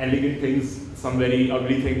elegant things, some very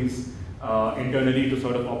ugly things internally to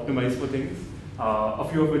sort of optimize for things. A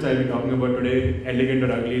few of which I'll be talking about today, elegant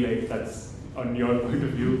or ugly, like that's on your point of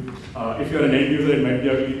view. If you're an end user, it might be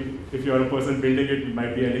ugly. If you're a person building it, it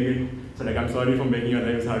might be elegant. So like, I'm sorry for making your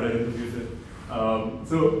lives harder in the future.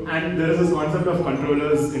 And there is this concept of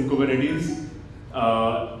controllers in Kubernetes.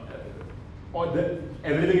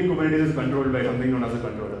 Everything in Kubernetes is controlled by something known as a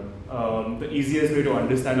controller. The easiest way to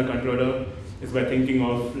understand a controller is by thinking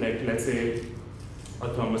of, like, let's say, a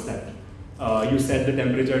thermostat. You set the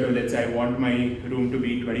temperature to, let's say, I want my room to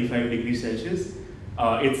be 25 degrees Celsius.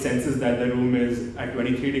 It senses that the room is at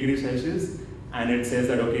 23 degrees Celsius, and it says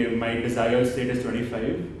that, okay, my desired state is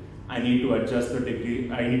 25. I need to adjust the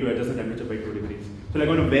temperature by 2 degrees. So like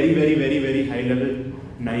on a very, very, very, very high level,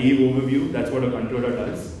 naive overview, that's what a controller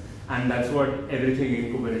does. And that's what everything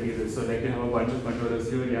in Kubernetes is. So like you have a bunch of controllers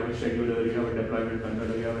here, you have a scheduler, you have a deployment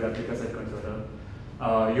controller, you have a replica set controller.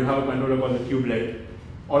 You have a controller called the kubelet.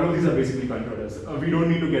 All of these are basically controllers. We don't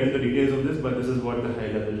need to get into details of this, but this is what the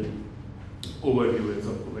high level overview is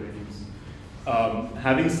of Kubernetes.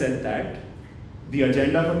 Having said that, the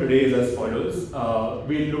agenda for today is as follows.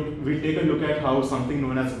 We'll take a look at how something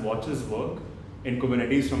known as watches work in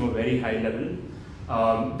Kubernetes from a very high level.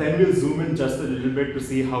 Then we'll zoom in just a little bit to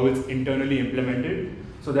see how it's internally implemented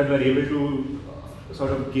so that we're able to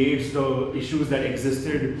sort of gauge the issues that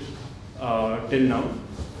existed till now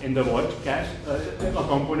in the watch cache, a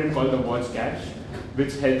component called the watch cache,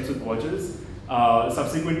 which helps with watches.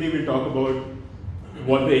 Subsequently, we'll talk about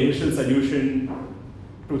what the initial solution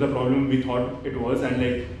to the problem we thought it was, and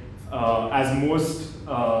like as most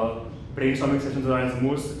brainstorming sessions or as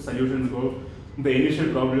most solutions go, the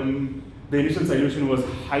initial solution was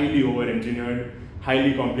highly over-engineered,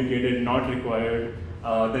 highly complicated, not required.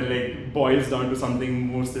 Then like boils down to something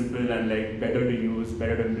more simple and like better to use,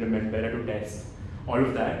 better to implement, better to test, all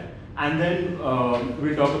of that. And then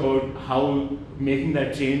we'll talk about how making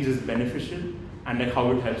that change is beneficial and like how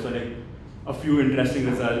it helps. So like a few interesting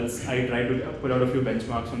results. I tried to pull out a few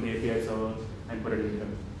benchmarks from the API server and put it in here.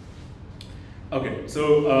 Okay,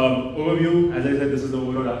 so overview, as I said, this is the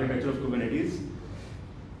overall architecture of Kubernetes.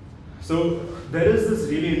 So there is this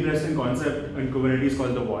really interesting concept in Kubernetes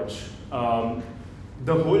called the watch.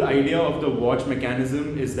 The whole idea of the watch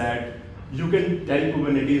mechanism is that you can tell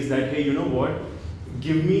Kubernetes that, hey, you know what?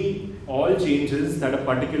 Give me all changes that a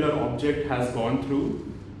particular object has gone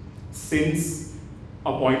through since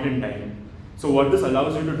a point in time. So what this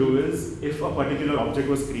allows you to do is, if a particular object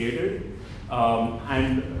was created,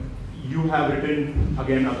 and you have written,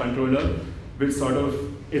 again, a controller, which sort of,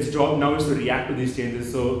 its job now is to react to these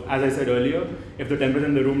changes. So as I said earlier, if the temperature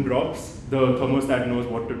in the room drops, the thermostat knows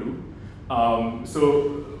what to do.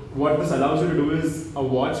 So what this allows you to do is, a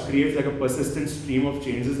watch creates like a persistent stream of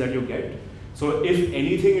changes that you get. So if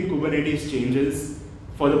anything in Kubernetes changes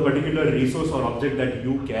for the particular resource or object that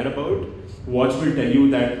you care about, watch will tell you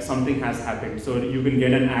that something has happened. So you can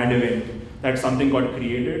get an add event that something got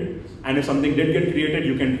created, and if something did get created,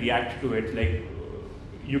 you can react to it. Like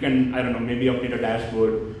you can, I don't know, maybe update a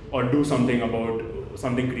dashboard or do something about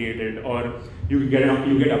something created, or you get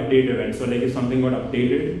update events. So like if something got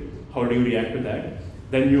updated, how do you react to that?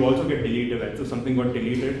 Then you also get delete events. So something got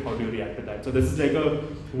deleted, how do you react to that? So this is like a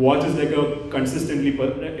watch is like a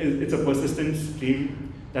it's a persistent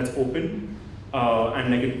stream that's open,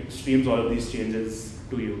 and like it streams all of these changes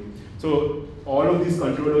to you. So all of these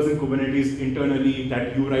controllers in Kubernetes internally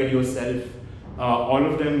that you write yourself, all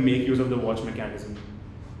of them make use of the watch mechanism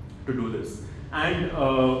to do this. And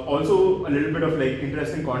also a little bit of like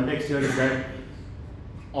interesting context here is that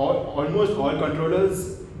almost all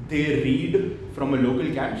controllers, they read from a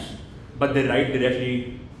local cache, but they write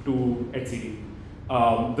directly to etcd.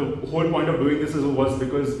 The whole point of doing this was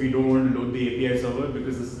because we don't want to load the API server,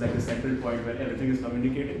 because this is like the central point where everything is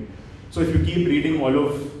communicating. So if you keep reading all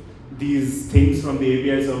of these things from the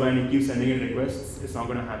API server and you keep sending in requests, it's not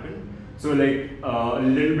going to happen. So like a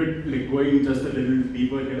little bit, like going just a little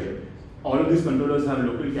deeper here, all of these controllers have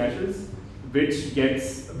local caches, which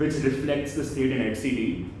reflects the state in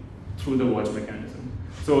etcd through the watch mechanism.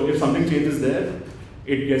 So if something changes there,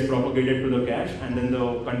 it gets propagated to the cache, and then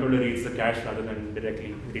the controller reads the cache rather than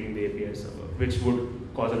directly reading the API server, which would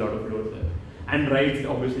cause a lot of load there. And writes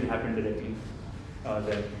obviously happen directly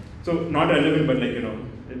there. So not relevant, but like, you know,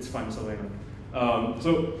 it's fun, so why not?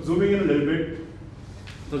 So zooming in a little bit,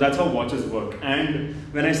 so that's how watches work. And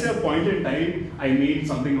when I say a point in time, I mean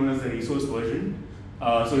something known as the resource version.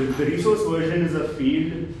 So the resource version is a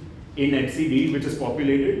field in etcd which is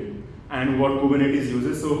populated, and what Kubernetes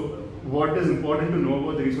uses. So what is important to know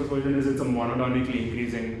about the resource version is it's a monotonically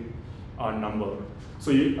increasing number.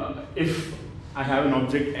 So if I have an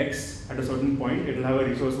object X at a certain point, it will have a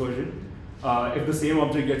resource version. If the same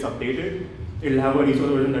object gets updated, it'll have a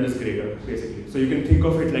resource version that is greater, basically. So you can think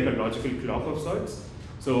of it like a logical clock of sorts.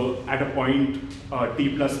 So at a point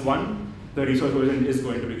t+1, the resource version is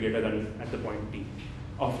going to be greater than at the point t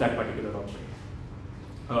of that particular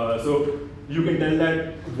object. So you can tell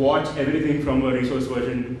that watch everything from a resource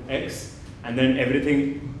version x, and then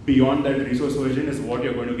everything beyond that resource version is what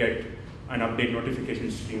you're going to get an update notification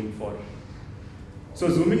stream for. So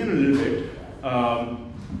zooming in a little bit,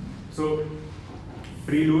 so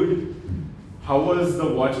prelude, how was the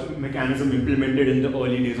watch mechanism implemented in the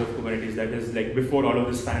early days of Kubernetes? That is like before all of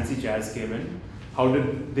this fancy jazz came in. How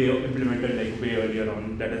did they implement it like way earlier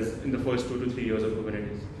on? That is in the first 2 to 3 years of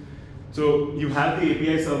Kubernetes. So you have the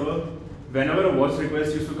API server. Whenever a watch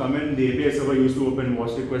request used to come in, the API server used to open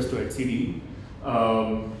watch request to etcd.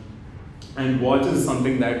 And watch is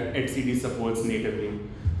something that etcd supports natively,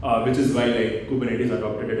 which is why like Kubernetes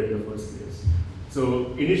adopted it in the first place.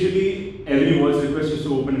 So initially, every watch request used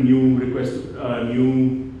to open a new request,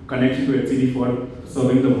 new connection to etcd for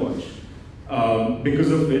serving the watch.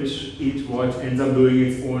 Because of which each watch ends up doing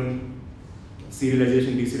its own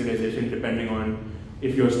serialization, deserialization, depending on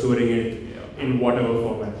if you're storing it in whatever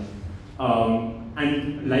format.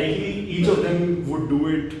 And likely each of them would do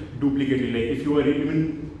it duplicately. Like if you are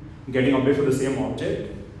even getting updates for the same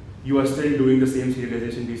object, you are still doing the same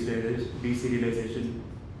serialization, deserialization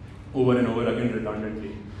over and over again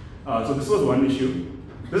redundantly. So this was one issue.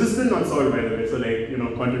 This is still not solved, by the way, so like, you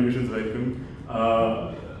know, contributions welcome.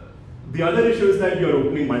 The other issue is that you're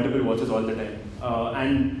opening multiple watches all the time.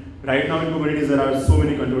 And right now in Kubernetes, there are so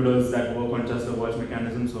many controllers that work on just the watch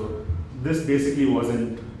mechanism, so this basically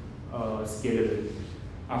wasn't scalable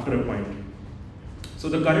after a point. So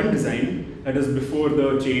the current design, that is before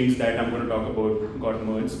the change that I'm going to talk about got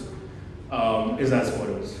merged, is as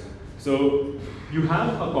follows. So you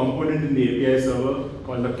have a component in the API server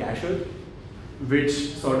called the cacher,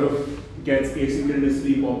 which sort of gets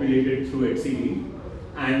asynchronously populated through etcd,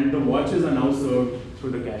 and the watches are now served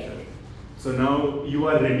through the cacher. So now you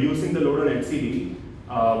are reducing the load on etcd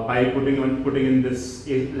by putting in this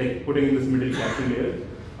middle caching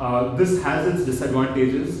layer. This has its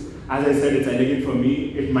disadvantages. As I said, it's elegant for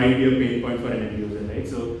me. It might be a pain point for an end user, right?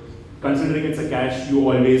 So considering it's a cache, you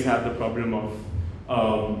always have the problem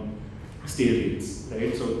of stale reads,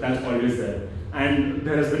 right? So that's always there. And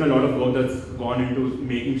there has been a lot of work that's gone into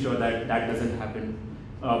making sure that that doesn't happen.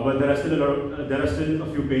 But there are still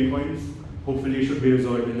a few pain points. Hopefully, should be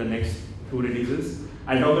resolved in the next 2 releases.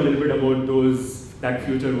 I'll talk a little bit about that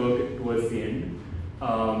future work towards the end.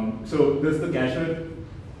 So this is the cacher.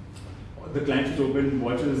 The client is open,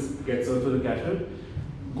 watches get served to the cacher.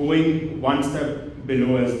 Going one step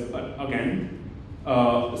below as again.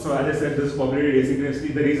 So as I said, this is populated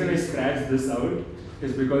asynchronously. The reason I scratched this out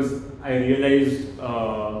is because I realized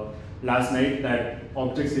last night that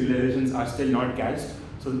object serializations are still not cached.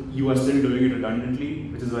 So you are still doing it redundantly,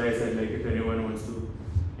 which is why I said, like, if anyone wants to,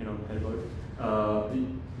 you know, help out,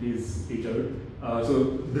 please reach out.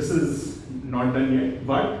 So this is not done yet,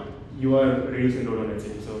 but you are reducing load on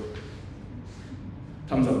etcd. So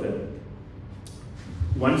thumbs up there.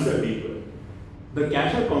 One step deeper. The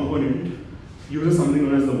cacher component uses something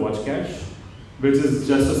known as the watch cache, which is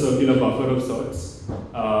just a circular buffer of sorts.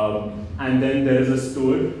 And then there is a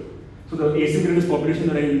store. So the asynchronous population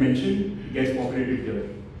that I mentioned gets populated here.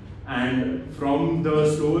 And from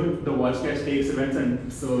the store, the watch cache takes events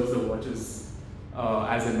and serves the watches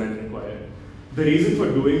as and when required. The reason for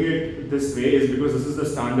doing it this way is because this is the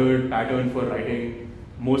standard pattern for writing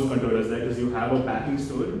most controllers. That is, you have a packing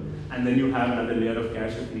store, and then you have another layer of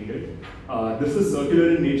cache if needed. This is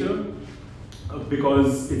circular in nature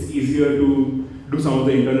because it's easier to do some of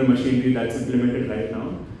the internal machinery that's implemented right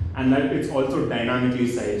now, and that it's also dynamically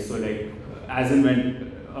sized. So like, as and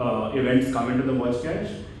when events come into the watch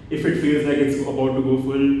cache, if it feels like it's about to go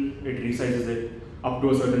full, it resizes it up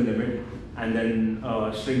to a certain limit, and then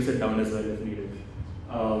shrinks it down as well if needed.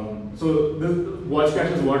 So the watch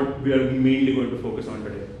cache is what we are mainly going to focus on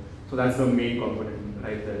today. So that's the main component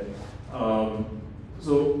right there.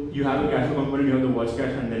 So you have the cache component, you have the watch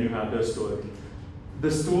cache, and then you have the store. The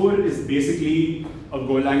store is basically a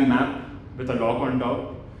Golang map with a lock on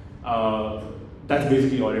top. That's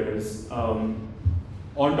basically all it is.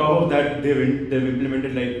 On top of that, they've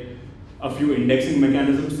implemented like a few indexing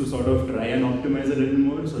mechanisms to sort of try and optimize a little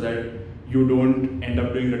more so that you don't end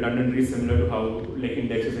up doing redundant reads similar to how like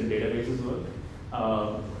indexes and databases work.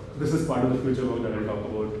 This is part of the future work that I'll talk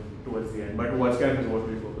about towards the end, but watch cache is what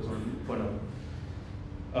we focus on for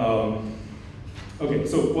now. Okay,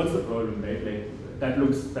 so what's the problem, right? Like that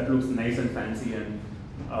looks nice and fancy and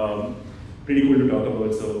pretty cool to talk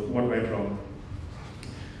about. So what went wrong?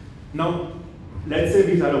 Now, let's say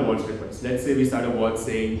we start a watch request. Let's say we start a watch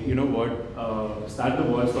saying, you know what, start the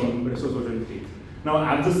watch from resource version 3. Now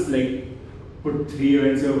I've just like put 3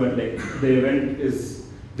 events here, but like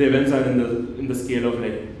the events are in the scale of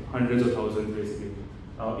like hundreds of thousands basically,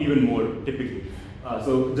 even more typically.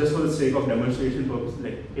 So just for the sake of demonstration purpose,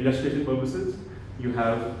 like illustration purposes, you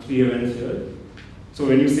have 3 events here. So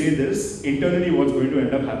when you say this, internally what's going to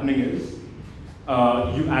end up happening is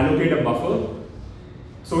you allocate a buffer.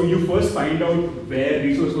 So you first find out where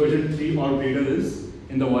resource version 3 or greater is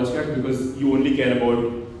in the watch cache, because you only care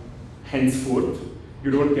about henceforth.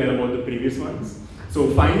 You don't care about the previous ones.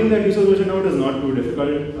 So finding that resource version out is not too difficult.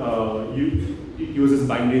 It uses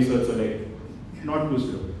binary search, so like not too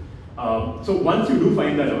slow. So once you do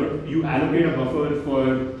find that out, you allocate a buffer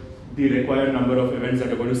for the required number of events that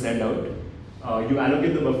you're going to send out. You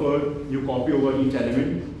allocate the buffer, you copy over each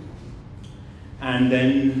element, and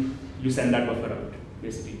then you send that buffer out,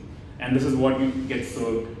 basically. And this is what gets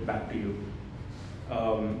served back to you.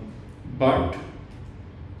 But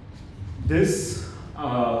this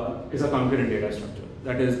is a concurrent data structure.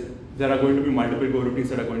 That is, there are going to be multiple coroutines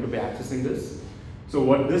that are going to be accessing this. So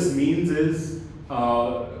what this means is,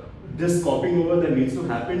 this copying over that needs to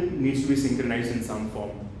happen needs to be synchronized in some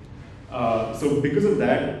form. So because of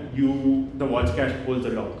that, the watch cache holds a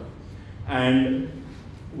lock. And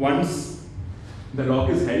once the lock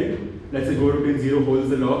is held, let's say coroutine 0 holds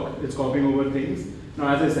the lock, it's copying over things.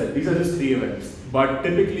 Now as I said, these are just 3 events, but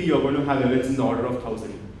typically you're going to have events in the order of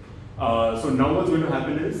 1,000. So now what's going to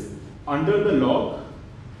happen is, under the lock,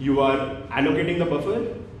 you are allocating the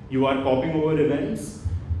buffer, you are copying over events,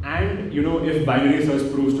 and if binary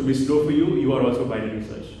search proves to be slow for you, you are also binary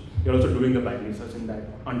search. You're also doing the binary search in that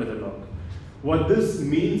under the lock. What this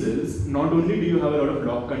means is, not only do you have a lot of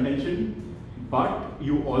lock contention, but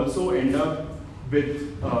you also end up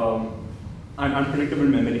with an unpredictable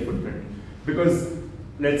memory footprint. Because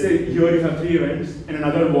let's say here you have 3 events, in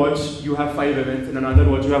another watch you have 5 events, in another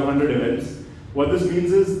watch you have 100 events. What this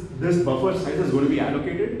means is, this buffer size is going to be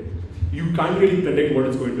allocated. You can't really predict what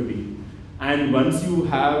it's going to be. And once you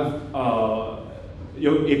have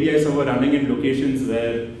your API server running in locations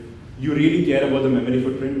where you really care about the memory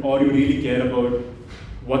footprint, or you really care about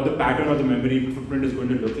what the pattern of the memory footprint is going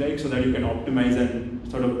to look like so that you can optimize and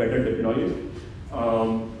sort of better deploy it,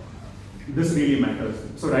 this really matters.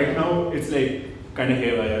 So right now, it's like kind of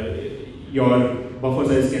haywire. Your buffer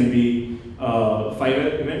size can be 5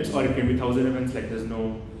 events, or it can be 1,000 events, like there's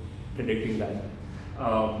no predicting that.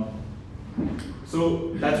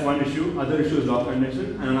 So that's one issue. Other issue is lock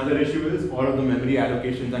contention, and another issue is all of the memory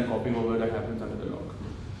allocations and copying over that happens under the lock.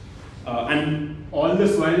 And all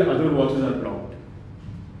this while other watches are blocked.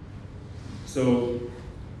 So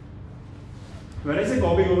when I say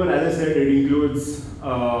copying over, as I said, it includes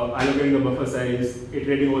allocating the buffer size,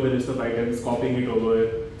 iterating over the list of items, copying it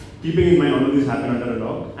over, keeping in mind all of these happen under a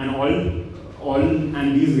lock,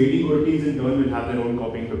 and these waiting coroutines in turn will have their own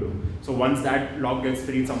copying to do. So once that lock gets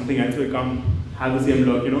freed, something else will come, have the same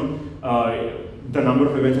lock, the number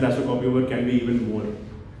of events it has to copy over can be even more,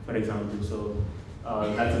 for example. So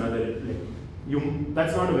that's another,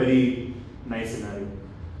 that's not a very nice scenario.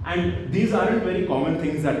 And these aren't very common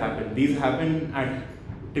things that happen. These happen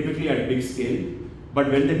typically at big scale, but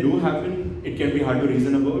when they do happen, it can be hard to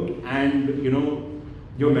reason about, and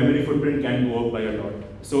your memory footprint can go up by a lot.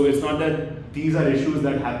 So it's not that these are issues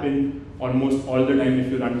that happen almost all the time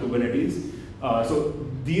if you run Kubernetes. So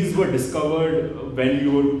these were discovered when we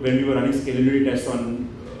were running scalability tests on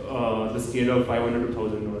the scale of 500 to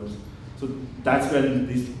 1,000 nodes. So that's when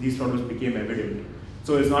these problems became evident.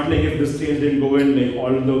 So it's not like if this change didn't go in, like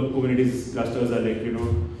all the Kubernetes clusters are like,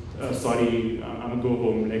 sorry, I'm gonna go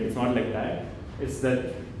home. Like it's not like that. It's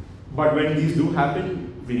that, but when these do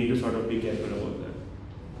happen, we need to sort of be careful about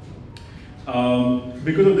that.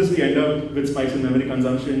 Because of this, we end up with spikes in memory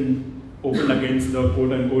consumption opened against the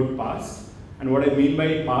quote-unquote past. And what I mean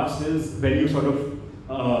by past is when you sort of,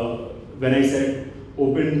 when I said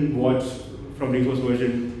open watch from resource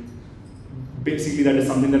version, basically that is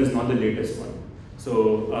something that is not the latest one.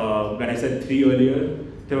 So when I said 3 earlier,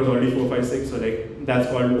 there was already 4, 5, 6, so like that's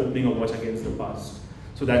called opening a watch against the past.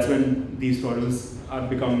 So that's when these problems are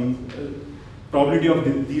become, probability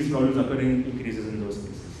of these problems occurring increases in those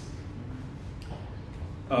cases.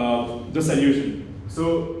 The solution.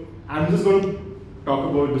 So I'm just going to talk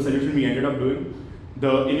about the solution we ended up doing.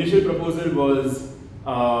 The initial proposal was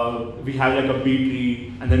we have like a B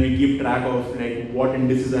tree, and then we keep track of like what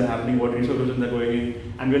indices are happening, what resource versions are going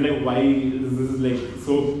in, and we're like, why this is like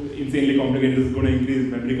so insanely complicated? This is going to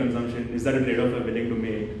increase memory consumption. Is that a trade-off we're willing to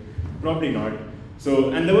make? Probably not.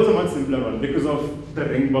 So, and there was a much simpler one because of the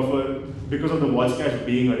ring buffer, because of the watch cache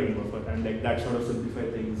being a ring buffer, and like that sort of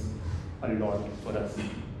simplified things a lot for us.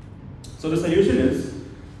 So the solution is,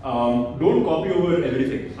 don't copy over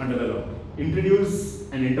everything under the law. Introduce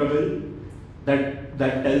an interval that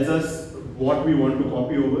tells us what we want to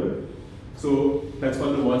copy over. So that's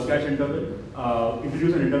called the watch cache interval.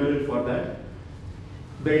 Introduce an interval for that.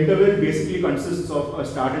 The interval basically consists of a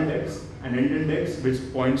start index, an end index, which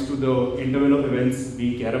points to the interval of events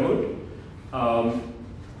we care about.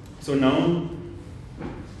 So now,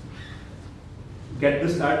 get the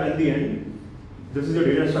start and the end. This is your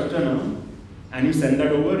data structure now, and you send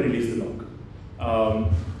that over, release the lock.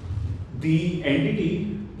 The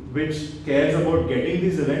entity which cares about getting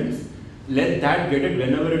these events, let that get it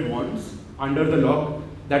whenever it wants under the lock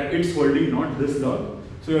that it's holding, not this lock.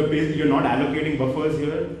 So you're not allocating buffers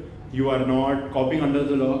here. You are not copying under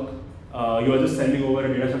the lock. You are just sending over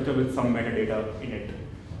a data structure with some metadata in it.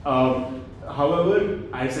 However,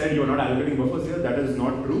 I said you're not allocating buffers here. That is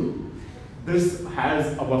not true. This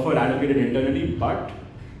has a buffer allocated internally, but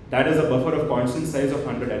that is a buffer of constant size of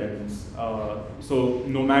 100 elements. So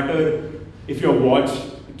no matter if your watch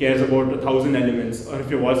cares about 1,000 elements, or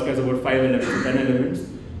if your watch cares about 5 elements or 10 elements,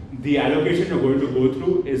 the allocation you're going to go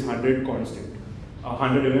through is 100 constant.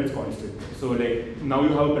 100 events constant. So like now you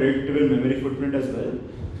have a predictable memory footprint as well,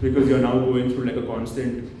 because you're now going through like a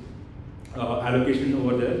constant allocation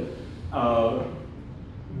over there.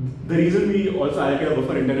 The reason we also allocate a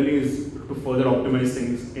buffer internally is to further optimize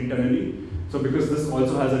things internally. So because this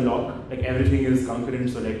also has a lock, like everything is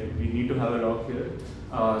concurrent, so like we need to have a lock here.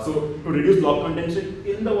 So to reduce lock contention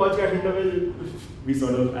in the watch cache interval, we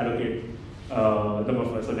sort of allocate the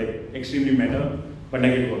buffer. So like extremely meta, but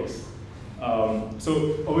like it works.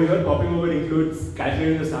 So over here, copying over includes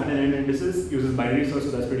calculating the start and end indices, uses binary source,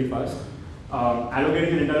 so that's pretty fast.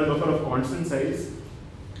 Allocating an internal buffer of constant size.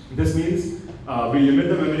 This means we limit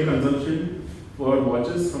the memory consumption for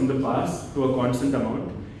watches from the past to a constant amount.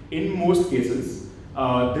 In most cases,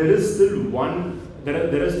 there is still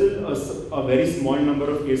a very small number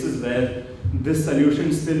of cases where this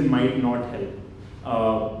solution still might not help.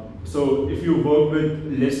 So if you work with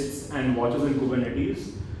lists and watches in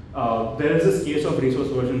Kubernetes, there is this case of resource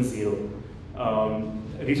version 0.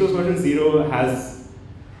 Resource version 0 has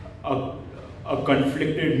a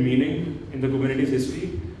conflicted meaning in the Kubernetes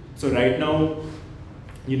history. So right now,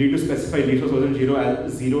 you need to specify resource version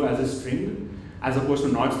 0 as a string, as opposed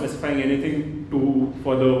to not specifying anything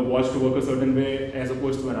for the watch to work a certain way as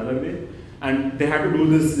opposed to another way. And they had to do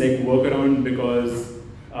this like workaround because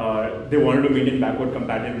they wanted to maintain backward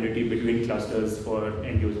compatibility between clusters for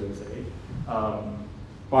end users, right?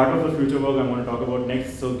 Part of the future work I'm going to talk about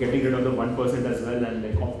next, so getting rid of the 1% as well and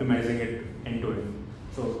like optimizing it end to end.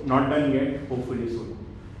 So not done yet, hopefully soon.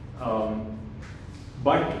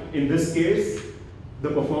 But in this case, the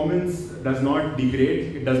performance does not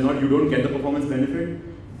degrade. You don't get the performance benefit,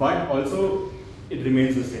 but also it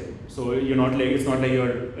remains the same. So it's not like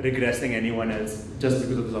you're regressing anyone else just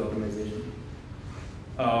because of this optimization.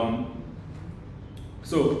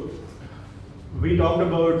 So we talked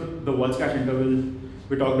about the watch cache interval.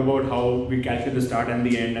 We talked about how we calculate the start and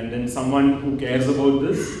the end, and then someone who cares about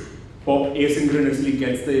this asynchronously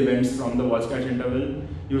gets the events from the watch cache interval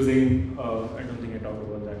using, I don't think I talked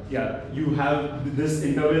about that. Yeah, you have this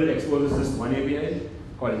interval exposes this one API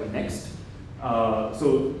called next.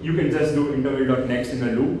 So you can just do interval.next in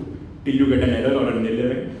a loop till you get an error or a nil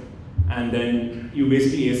event, and then you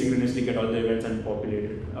basically asynchronously get all the events and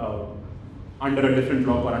populate it under a different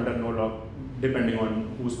lock or under no lock, depending on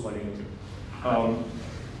who's calling it.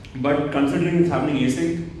 But considering it's happening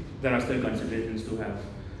async, there are still considerations to have.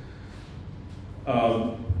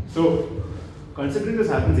 So considering this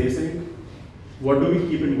happens async, what do we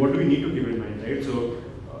need to keep in mind, right? So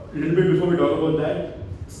a little bit before we talk about that,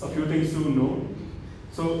 a few things to know.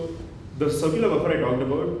 So the circular buffer I talked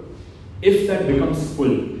about, if that becomes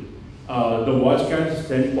full, the watch cache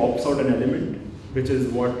then pops out an element, which is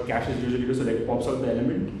what caches usually do, so like pops out the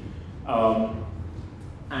element.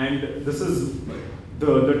 And this is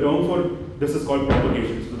the term for this is called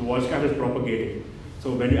propagation. So the watch cache is propagating.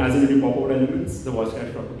 So when you pop out elements, the watch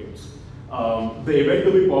cache propagates. The event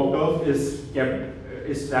to be popped off is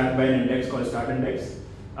tracked by an index called start index.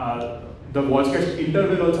 The watch cache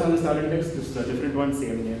interval also has a start index. This is a different one,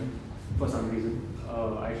 same name for some reason.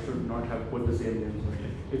 I should not have put the same name. So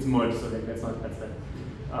it's merged, so like that's that.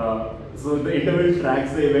 So the interval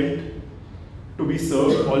tracks the event to be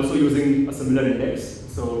served, also using a similar index.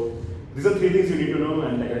 So these are 3 things you need to know,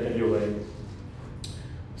 and like I'll tell you why.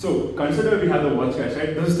 So consider we have the watch cache,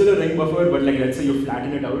 right? This is still a ring buffer, but like let's say you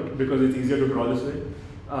flatten it out because it's easier to draw this way.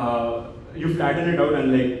 you flatten it out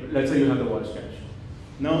and like, let's say you have the watch cache.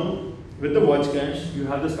 Now, with the watch cache, you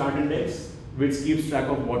have the start index, which keeps track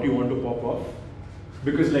of what you want to pop off.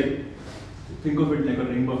 Because like, think of it like a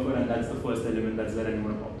ring buffer, and that's the first element, that's where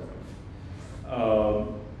anyone pop that off.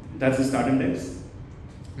 That's the start index.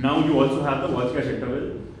 Now you also have the watch cache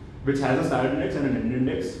interval, which has a start index and an end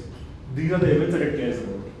index. These are the events that it cares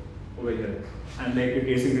about over here. And like it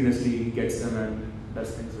asynchronously gets them and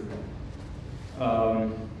does things with them.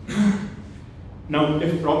 Now,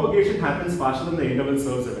 if propagation happens faster than the interval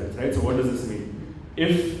serves events, right? So what does this mean?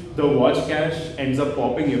 If the watch cache ends up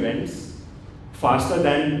popping events faster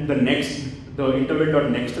than the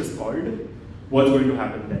interval.next is called, what's going to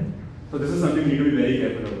happen then? So this is something we need to be very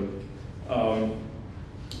careful about.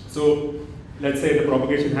 So let's say the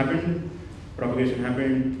propagation happened.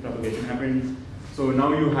 So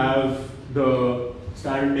now you have the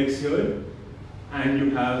start index here, and you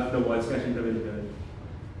have the watch cache interval here.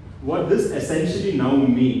 What this essentially now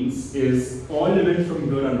means is all events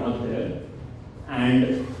from here are not there,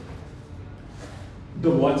 and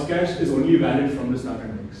the watch cache is only valid from the start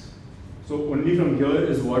index. So only from here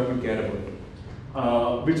is what you care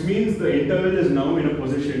about. Which means the interval is now in a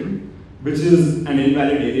position which is an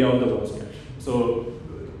invalid area of the watch cache. So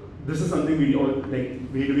this is something we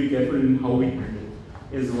need to be careful in how we handle.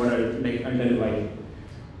 Is what I'll tell you why.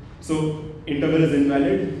 So interval is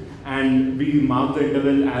invalid, and we mark the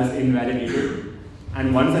interval as invalidated.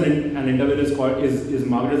 And once an interval is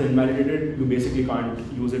marked as invalidated, you basically can't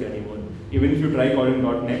use it anymore. Even if you try calling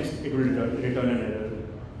 .next, it will return an error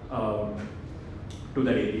to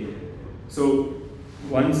that API. So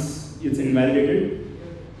once it's invalidated,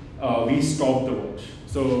 we stop the watch.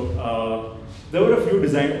 So there were a few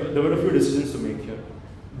decisions to make here.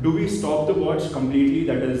 Do we stop the watch completely?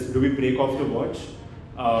 That is, do we break off the watch?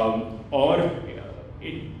 Or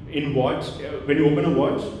in watch, when you open a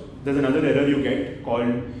watch, there's another error you get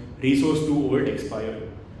called resource too old expired.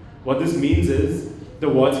 What this means is the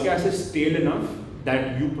watch cache is stale enough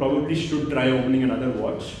that you probably should try opening another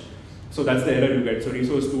watch. So that's the error you get. So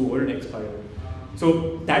resource too old expired.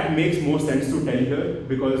 So that makes more sense to tell here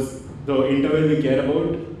because the interval we care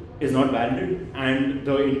about is not valid, and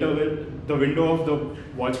the window of the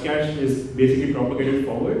watch cache is basically propagated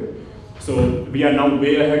forward. So we are now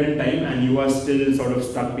way ahead in time, and you are still sort of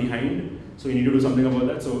stuck behind. So you need to do something about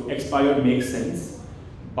that. So expired makes sense,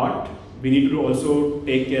 but we need to also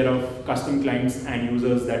take care of custom clients and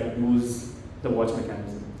users that use the watch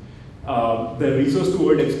mechanism. The resource to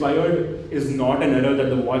old expired is not an error that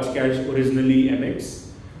the watch cache originally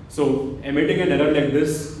emits. So emitting an error like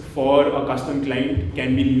this for a custom client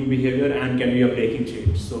can be new behavior and can be a breaking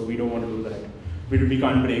change. So we don't want to do that. We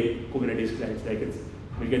can't break Kubernetes clients. Like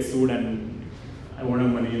we'll get sued and I won't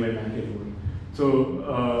have money in my bank anymore.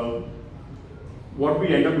 So what we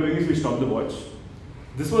end up doing is we stop the watch.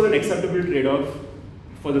 This was an acceptable trade-off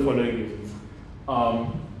for the following reasons.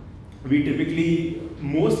 We typically,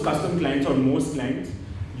 most custom clients or most clients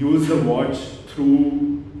use the watch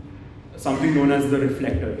through something known as the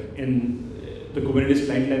reflector. In the Kubernetes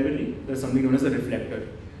client library, there's something known as the reflector.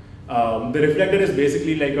 The reflector is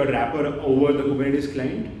basically like a wrapper over the Kubernetes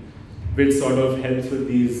client, which sort of helps with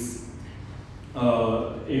these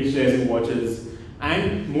initializing watches.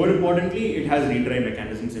 And more importantly, it has retry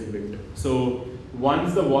mechanisms inbuilt. So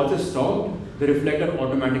once the watch is stopped, the reflector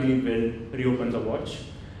automatically will reopen the watch.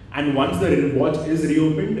 And once the watch is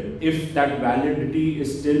reopened, if that validity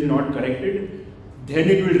is still not corrected, then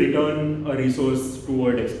it will return a resource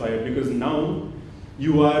toward expired, because now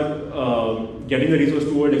you are getting the resource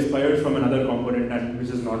toward expired from another component, and which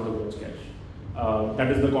is not the watch cache.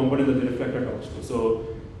 That is the component that the reflector talks to. So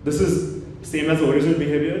this is same as the original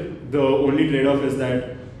behavior. The only trade-off is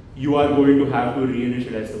that you are going to have to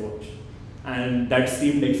reinitialize the watch. And that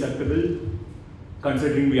seemed acceptable,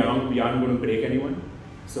 considering we aren't going to break anyone.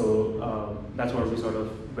 So that's what we sort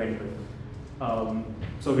of went with.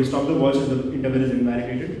 So we stopped the watch as the interval is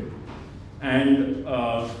invalidated. And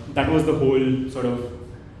that was the whole sort of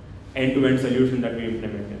end-to-end solution that we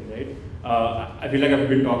implemented, right? I feel like I've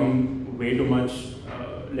been talking way too much.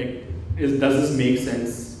 Does this make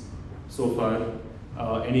sense so far?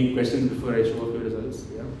 Any questions before I show up the results?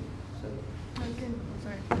 Yeah. Okay.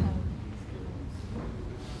 Sorry.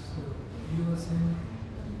 So you were saying.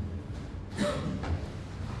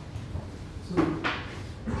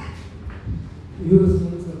 You were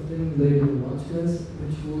saying something like the watch cache,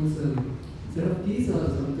 which holds a set of keys or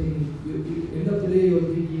something. You end of the day, you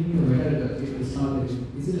will be giving a metadata if you start it.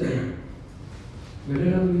 Is it like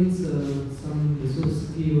metadata means some resource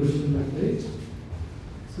key version like that?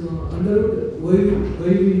 So under root, why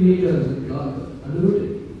we need a log? Under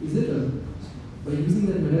root, is it by using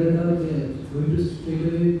that metadata, they are going to straight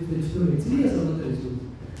away fetch from HCD or some other resource?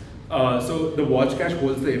 So the watch cache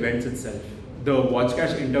holds the events itself. The watch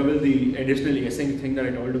cache interval, the additional async thing that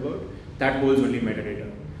I told about, that holds only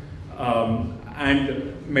metadata.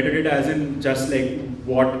 And metadata as in just like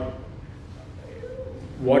what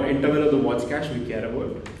interval of the watch cache we care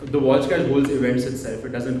about. The watch cache holds events itself,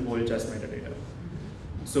 it doesn't hold just metadata.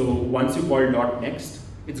 So once you call .next,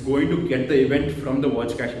 it's going to get the event from the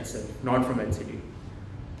watch cache itself, not from LCD.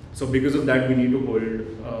 So because of that, we need to hold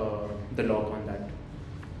the lock on that.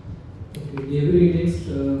 Okay, every index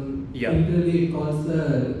Yeah. literally calls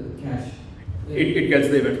the cache. It gets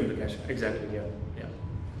the event from the cache, exactly, yeah.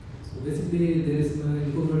 So basically, there is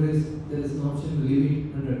in Kubernetes, there is an option to leave it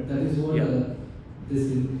 100. That is what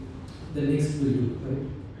the next will do, right?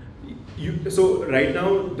 So right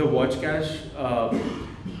now, the watch cache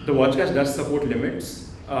does support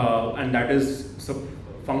limits, and that is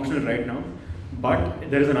functional right now. But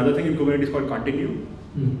there is another thing in Kubernetes called continue.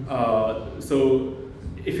 So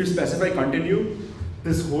if you specify continue,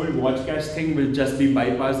 this whole watch cache thing will just be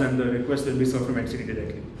bypassed and the request will be served from HTTP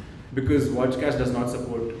directly, because watch cache does not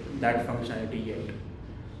support that functionality yet.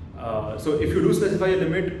 So if you do specify a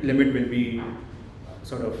limit will be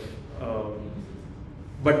sort of,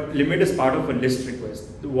 but limit is part of a list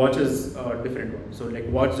request. The watch is a different one. So like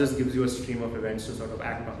watch just gives you a stream of events to sort of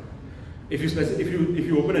act on. If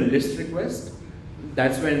you open a list request,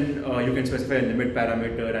 that's when you can specify a limit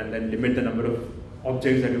parameter and then limit the number of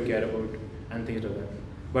objects that you care about and things like that.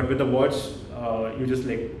 But with the watch,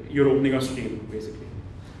 you're opening a stream basically.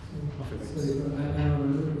 Sorry, I have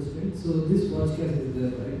another question. So this watch cache is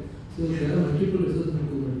there, right? So there are multiple resources in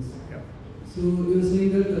Kubernetes. Yeah. So you're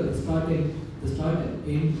saying that the start end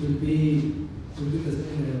will be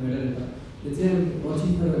presented in metadata. Let's say I'm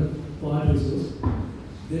watching for a pod resource.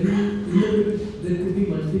 Then there could be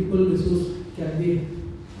multiple resources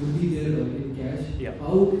would be there in cache. Yeah.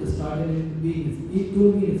 How the start and end will be? It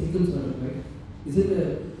told me in a single sort, right? Is it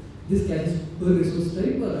this cache is per resource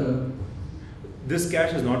type or? This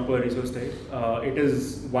cache is not per resource type. It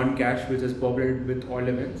is one cache which is populated with all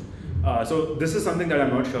events. So this is something that I'm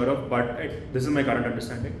not sure of, but this is my current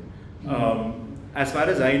understanding. As far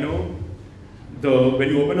as I know, when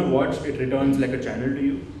you open a watch, it returns like a channel to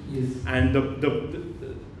you. Yes. And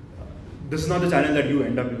this is not the channel that you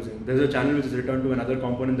end up using. There's a channel which is returned to another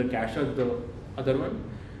component, the cache of the other one.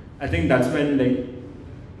 I think that's when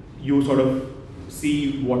you sort of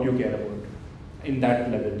see what you care about in that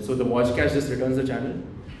level. So the watch cache just returns the channel,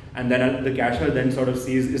 and then the cacher then sort of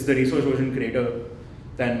sees, is the resource version greater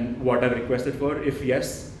than what I've requested for? If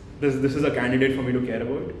yes, this is a candidate for me to care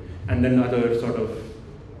about, and then other sort of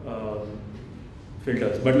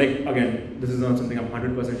filters. But again, this is not something I'm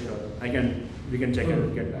 100% sure of. We can check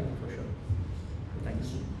and get back for sure. Thanks.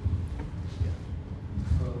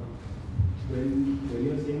 When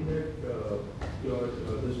you're saying that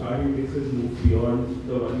the start indexes move beyond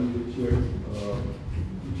the one which you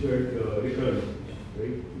had returned,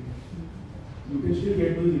 right? You can still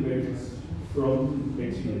get those events from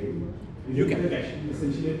HTTP. You can.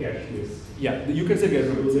 Essentially a cache miss. Yeah, you can say get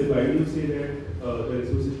from So then why do you say that the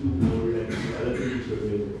resource is too old and other things which you're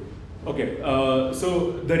doing? Okay,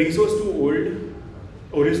 so the resource too old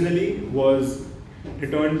originally was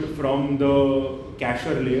returned from the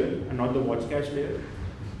cacher layer and not the watch cache layer.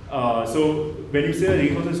 So when you say a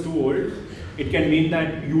resource is too old, it can mean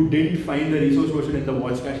that you didn't find the resource version in the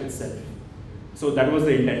watch cache itself. So that was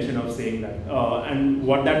the intention of saying that. And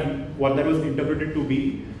what that was interpreted to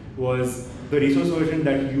be was the resource version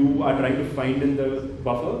that you are trying to find in the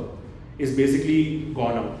buffer is basically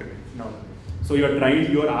gone out now. So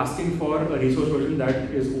you're asking for a resource version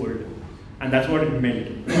that is old, and that's what it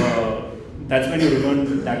meant. That's when you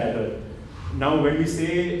return that error. Now, when we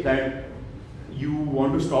say that you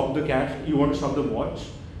want to stop the cache, you want to stop the watch,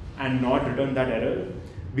 and not return that error,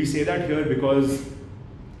 we say that here because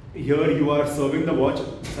here you are serving the watch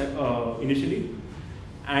initially,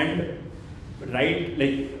 and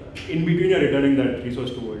in between you're returning that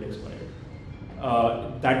resource to old expired.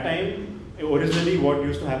 That time, originally what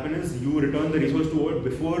used to happen is you return the resource to old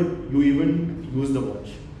before you even use the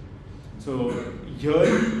watch. So here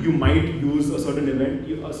you might use a certain event,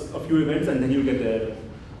 a few events, and then you get the error.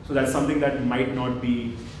 So that's something that might not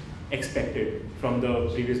be expected from the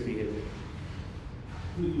previous behavior.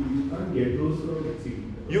 You can't get those from HTTP.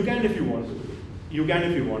 You can if you want to. You can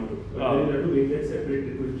if you want to. But then you have to make that separate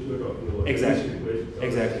request which you are talking about.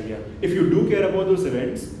 Exactly, yeah. If you do care about those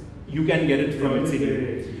events, you can get it from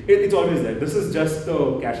etcd. It's always there. This is just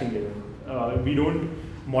the caching layer. We don't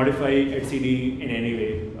modify etcd in any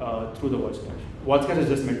way through the watch cache. Watch cache is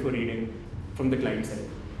just meant for reading from the client side.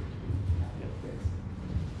 Yeah.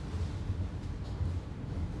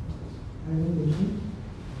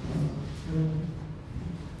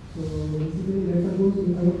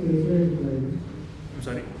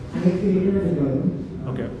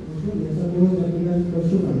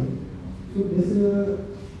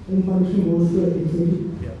 information goes to HTTP,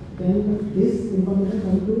 Yeah. then this information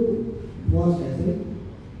comes to watch test, right?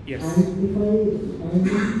 Yes. And if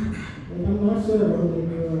I'm not sure about it,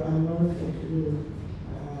 I'm not actually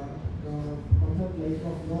concept like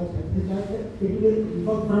of watch test, is that it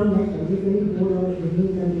will from like every code or any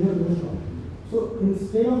container goes wrong. So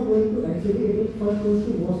instead of going to HTTP, it will first goes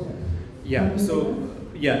to watch test. Yeah. So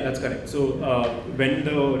yeah, that's correct. So when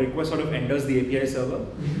the request sort of enters the API server,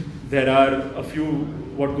 there are a few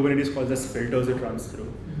what Kubernetes calls as filters it runs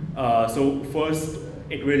through. So first,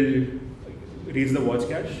 it will reads the watch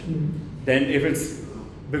cache. Then if it's,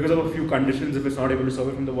 because of a few conditions, if it's not able to serve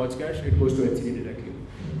it from the watch cache, it goes to etcd directly.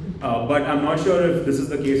 But I'm not sure if this is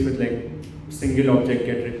the case with like single object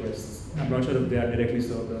get requests. I'm not sure if they are directly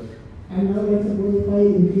served. And now let's suppose if I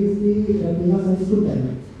increase the replica size to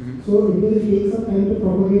 10. So it will take some time to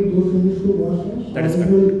propagate those changes to watch cache. That is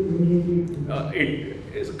correct. It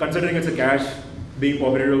is, considering it's a cache being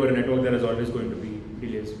populated over a network, there is always going to be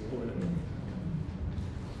delays over there.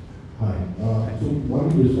 Hi. So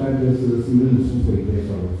what you described as a single instance for API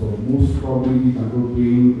server. So most probably the control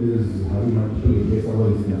plane is having multiple API server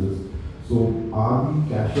instances. So are the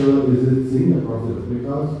cache, is it synced across the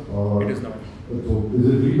replicas or? It is not. So is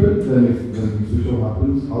it rebuilt? Then if the switch off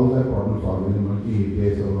happens, how is that problem solved in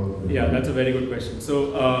multi-API server? Yeah, that's a very good question.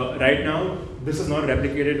 So right now, this is not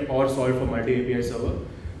replicated or solved for multi-API server.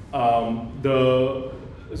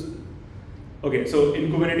 Okay, so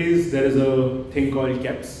in Kubernetes, there is a thing called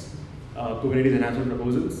KEPs, Kubernetes Enhancement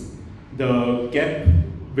Proposals. The KEP,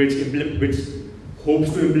 which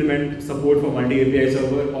hopes to implement support for multi-API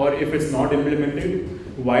server, or if it's not implemented,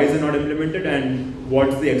 why is it not implemented and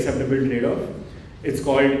what's the acceptable trade-off? It's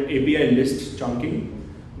called API list chunking.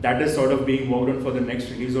 That is sort of being worked on for the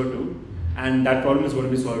next release or two, and that problem is going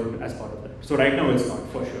to be solved as part of that. So right now it's not,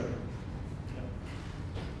 for sure.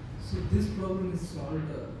 So this problem is solved,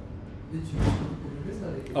 which Kubernetes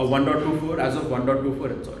are they? 1.24, as of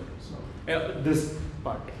 1.24 it's solved. This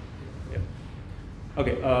part. Yeah.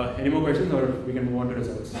 Okay, any more questions or we can move on to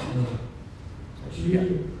results?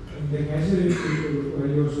 Actually, the cache while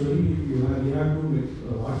you are showing, you have to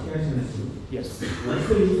watch cache and store. Yes. What's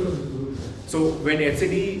the use of the store? So when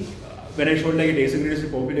etcd, when I showed like it asynchronously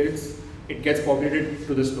populates, it gets populated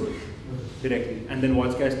to the store directly, and then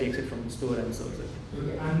watch cache takes it from the store and serves it.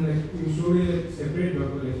 Okay, and like you showed a separate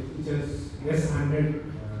buffer like which has less 100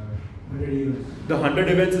 events. The 100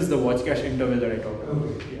 events is the watch cache interval that I talked about.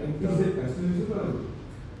 Okay. Yeah. Is it customizable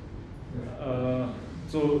or?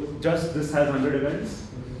 So just this has 100 events.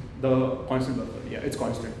 The constant buffer, yeah, it's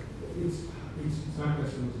constant. It's not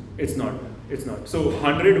customizable. It's not. It's not. So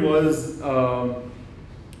 100 was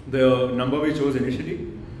the number we chose initially.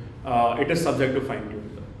 It is subject to fine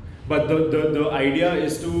tuning. But the idea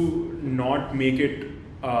is to not make it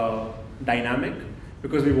dynamic,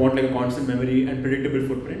 because we want like a constant memory and predictable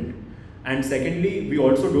footprint. And secondly, we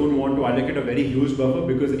also don't want to allocate a very huge buffer,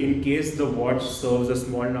 because in case the watch serves a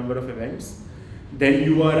small number of events, then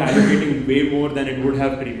you are allocating way more than it would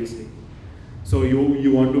have previously. So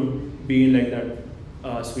you want to be in like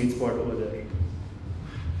that sweet spot over there.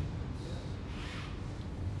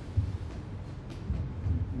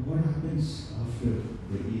 What happens after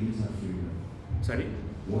the events are freed up? Sorry?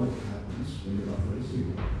 What happens when the buffer is freed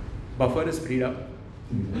up? Buffer is freed up.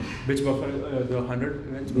 Which buffer? The 100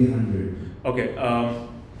 events? The 100. Okay.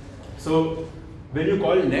 So when you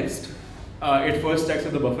call next, it first checks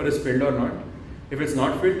if the buffer is filled or not. If it's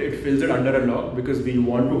not filled, it fills it under a log, because we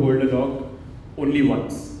want to hold a log only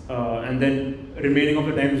once. And then remaining of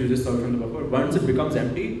the times you just serve from the buffer. Once it becomes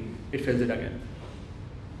empty, it fills it again.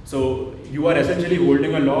 So you are essentially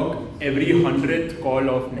holding a log every 100th call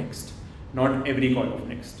of next, not every call of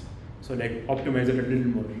next. So like optimize it a little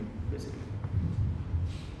more, basically.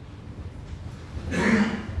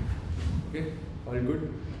 Okay, all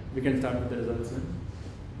good. We can start with the results then.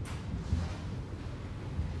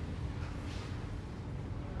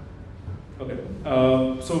 Okay,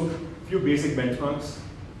 so few basic benchmarks.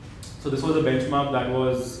 So this was a benchmark that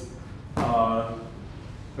was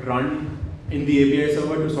run in the API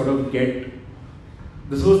server to sort of get,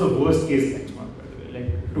 this was the worst case benchmark, by the way,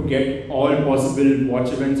 like to get all possible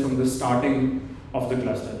watch events from the starting of the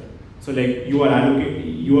cluster. So like you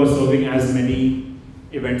are serving as many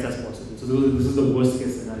events as possible. So this is the worst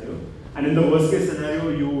case scenario. And in the worst case scenario,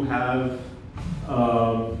 you have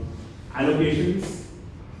allocations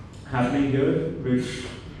happening here, which,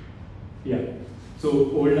 yeah. So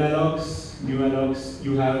old allocs, new allocs,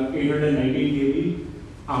 you have 819 KB.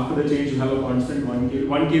 After the change, you have a constant 1 KB.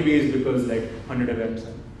 1 KB is because like 100 events.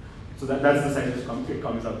 So that's the size it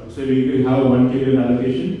comes up to. So you have a 1 KB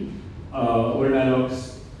allocation, old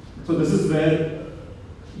allocs. So this is where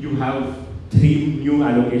you have 3 new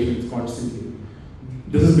allocations constantly.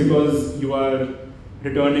 This is because you are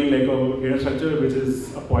returning like a data structure which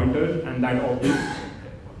is a pointer, and that object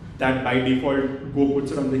that by default Go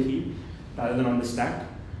puts it on the heap rather than on the stack.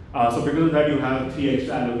 So because of that, you have 3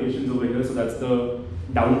 extra allocations over here. So that's the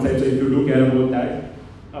downside. So if you do care about that,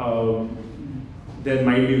 there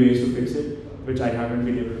might be ways to fix it, which I haven't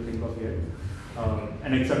been able to think of yet.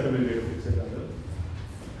 An acceptable way to fix it rather.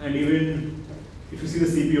 And even if you see the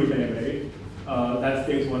CPU time, right, that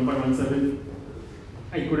takes 1.17.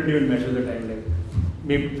 I couldn't even measure the time. Like,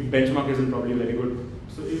 maybe the benchmark isn't probably very good.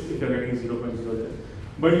 So if you're getting 0.0 there,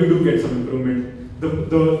 but you do get some improvement.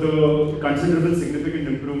 The considerable significant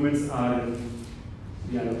improvements are in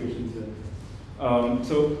the allocations here.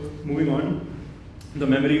 So moving on, the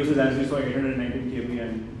memory usage, as you saw, 819 KB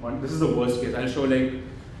and 1. This is the worst case. I'll show like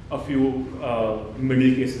a few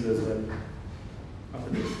middle cases as well after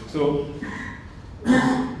this. So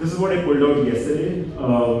this is what I pulled out yesterday.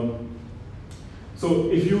 So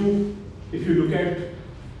if you look at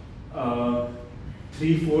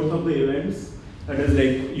 3/4 of the events, that is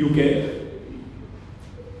like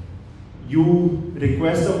you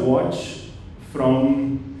request a watch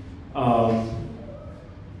from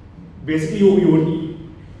basically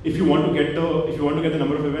if you want to get the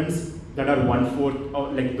number of events that are 1/4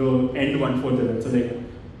 or like the end 1/4 events, so like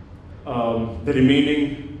the remaining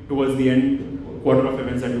towards the end quarter of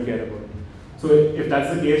events that you care about. So if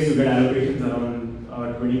that's the case, you get allocations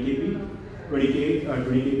around 20 KB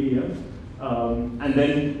here. And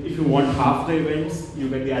then if you want half the events, you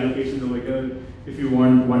get the allocations over here. If you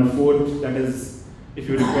want 1/4, that is, if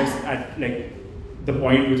you request at like the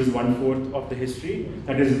point which is 1/4 of the history,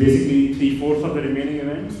 that is basically 3/4 of the remaining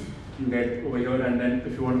events, you get over here, and then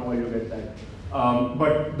if you want all, you get that.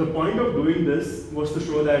 But the point of doing this was to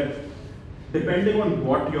show that depending on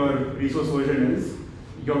what your resource version is,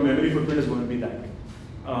 your memory footprint is going to be that.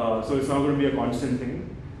 So it's not going to be a constant thing.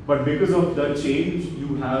 But because of the change,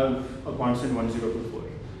 you have a constant 1024,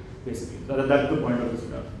 basically. So that's the point of this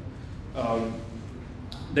graph.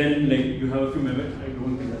 Then like you have a few memory, I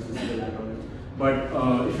don't think that's visible that on it. But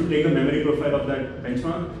if you take the memory profile of that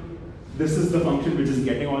benchmark, this is the function which is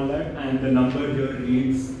getting all that, and the number here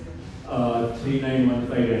reads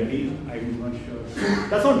 3915 ND. I'm not sure.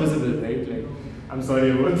 That's not visible, right? Like, I'm sorry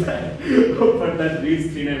about that. But that reads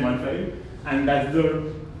 3915, and that's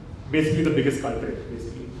basically the biggest culprit,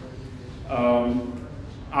 basically.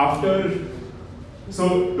 So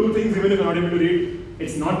 2 things, even if you're not able to read,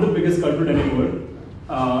 it's not the biggest culprit anymore,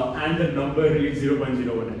 and the number reads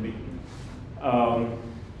 0.01 MB.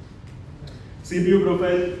 CPU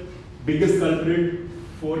profile, biggest culprit,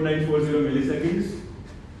 4940 milliseconds.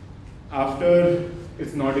 After,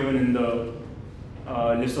 it's not even in the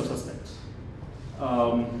list of suspects.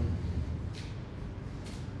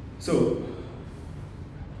 So,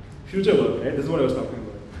 future work, right? This is what I was talking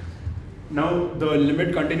about. Now, the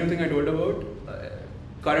limit continue thing I told about,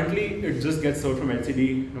 currently it just gets served from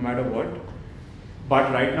etcd no matter what.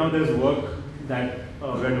 But right now there's work that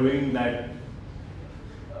we're doing that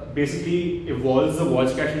basically evolves the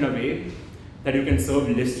watch cache in a way that you can serve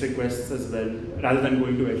list requests as well, rather than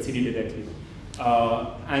going to etcd directly.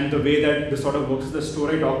 And the way that this sort of works is the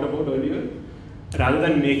store I talked about earlier. Rather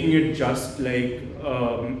than making it just like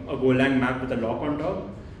a Golang map with a lock on top,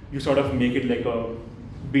 you sort of make it like a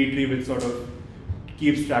B tree which sort of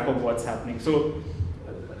keeps track of what's happening. So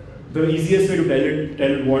the easiest way to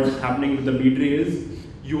tell what's happening with the B tree is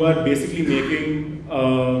you are basically making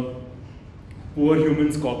a poor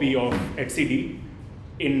human's copy of etcd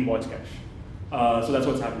in watch cache. So that's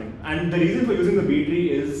what's happening. And the reason for using the B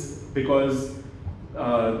tree is because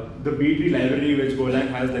the B tree library which Golang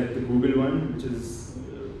has, like the Google one, which is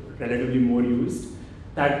relatively more used,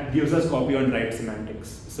 that gives us copy on write semantics.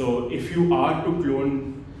 So if you are to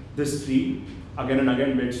clone this tree again and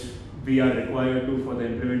again, which we are required to for the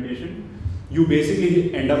implementation, you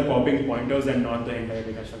basically end up copying pointers and not the entire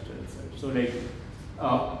data structure itself. So like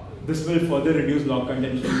this will further reduce log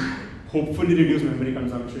contention, hopefully reduce memory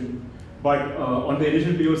consumption. But on the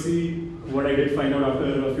initial POC, what I did find out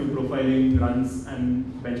after a few profiling runs and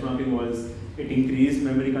benchmarking was it increased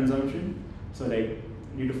memory consumption. So like,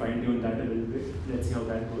 need to fine tune that a little bit. Let's see how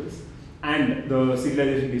that goes. And the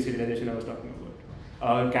serialization, deserialization I was talking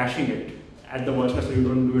about. Caching it at the watch cache so you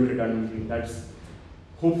don't do it redundantly. That's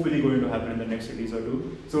hopefully going to happen in the next release or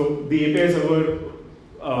 2. So the API server,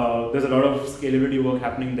 there's a lot of scalability work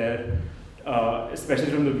happening there,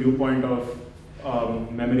 especially from the viewpoint of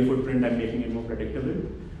memory footprint and making it more predictable.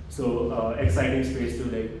 So exciting space to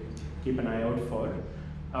like keep an eye out for.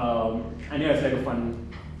 And yeah, it's like a fun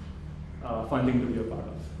thing to be a part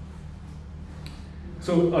of.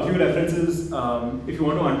 So a few references, if you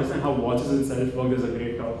want to understand how watches itself work, there's a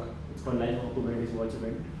great talk. It's called Life of Kubernetes Watch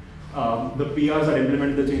Event. The PRs that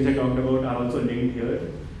implement the change I talked about are also linked here.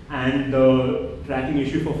 And the tracking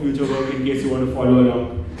issue for future work, in case you want to follow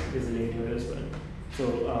along, is linked here as well.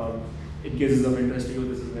 So in cases of interest to you,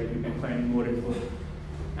 this is where you can find more info.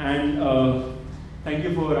 And thank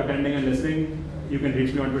you for attending and listening. You can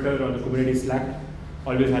reach me on Twitter or the Kubernetes Slack.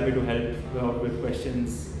 Always happy to help out with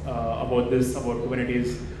questions about this, about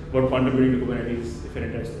Kubernetes, about contributing to Kubernetes if you're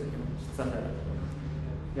interested. Stuff like that.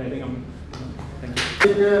 Yeah, I think thank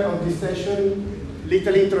you. Of this session,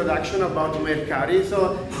 little introduction about Mercari.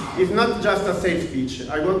 So it's not just a sales pitch.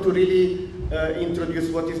 I want to really introduce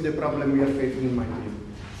what is the problem we are facing in my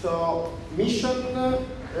team. So mission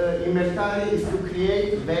in Mercari is to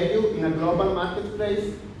create value in a global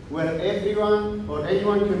marketplace where everyone or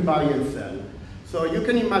anyone can buy and sell. So you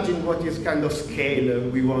can imagine what is kind of scale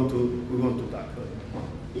we want to tackle.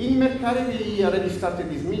 In Mercari, we already started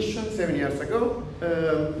this mission 7 years ago.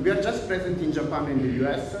 We are just present in Japan and the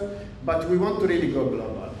US, but we want to really go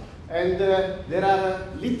global. And there are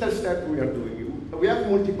little steps we are doing. We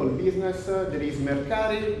have multiple business. There is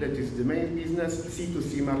Mercari, that is the main business,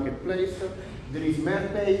 C2C marketplace. There is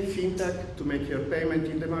Merpay, fintech, to make your payment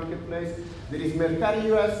in the marketplace. There is Mercari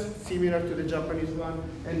US, similar to the Japanese one.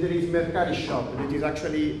 And there is Mercari Shop, that is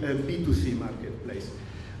actually a B2C marketplace.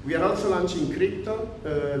 We are also launching crypto,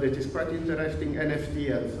 that is quite interesting,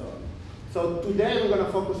 NFT and so on. So today I'm going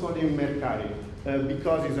to focus only on Mercari,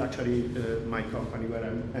 because it's actually my company where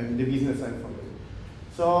and the business I'm following.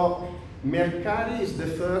 So Mercari is the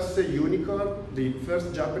first unicorn, the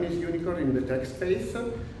first Japanese unicorn in the tech space.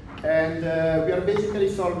 And we are basically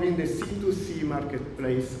solving the C2C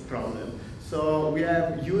marketplace problem. So we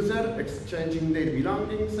have users exchanging their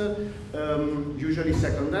belongings, usually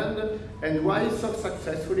second-hand. And why it's so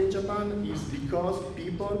successful in Japan is because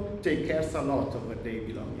people take care a lot of their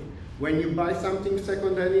belongings. When you buy something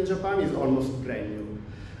second-hand in Japan, it's almost brand new.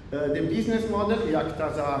 The business model, we act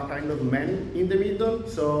as a kind of man in the middle.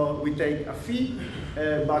 So we take a fee,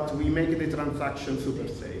 but we make the transaction super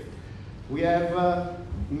safe. We have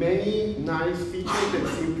many nice features that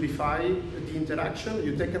simplify the interaction.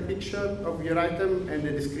 You take a picture of your item and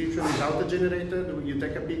the description is auto-generated. You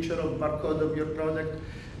take a picture of barcode of your product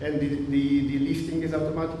and the listing is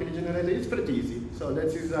automatically generated. It's pretty easy. So that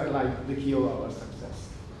is like the key of our success.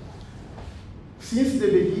 Since the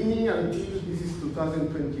beginning until this is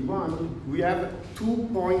 2021, we have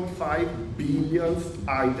 2.5 billion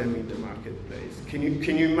items in the marketplace.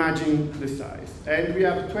 Can you imagine the size? And we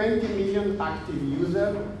have 20 million active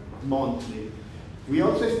users monthly. We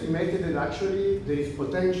also estimated that actually there is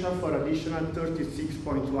potential for additional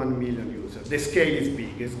 36.1 million users. The scale is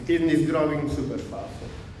big, it's growing super fast.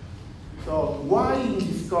 So why in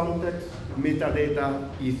this context metadata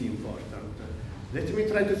is important? Let me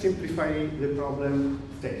try to simplify the problem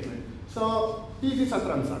statement. So this is a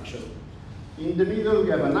transaction. In the middle, we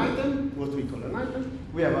have an item, what we call an item.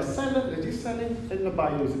 We have a seller that is selling, and a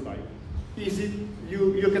buyer is buying. Easy,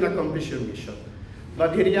 you can accomplish your mission.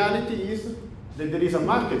 But the reality is that there is a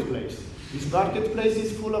marketplace. This marketplace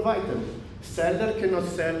is full of items. Seller cannot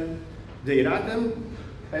sell their item,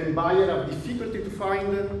 and buyer have difficulty to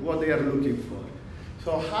find what they are looking for.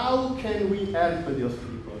 So how can we help those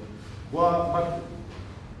people? Well, but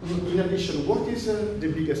in addition, what is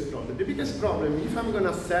the biggest problem? The biggest problem, if I'm going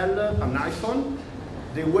to sell an iPhone,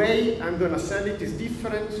 the way I'm going to sell it is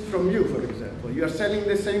different from you, for example. You are selling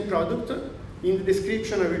the same product. In the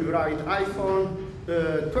description, I will write iPhone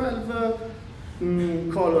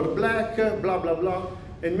 12, color black, blah, blah, blah.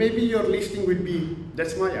 And maybe your listing will be,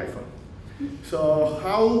 that's my iPhone. So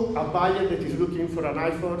how a buyer that is looking for an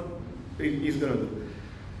iPhone is going to do?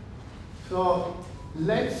 So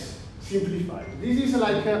let's simplify. This is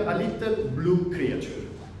like a little blue creature.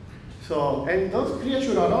 So, and those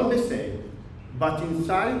creatures are all the same, but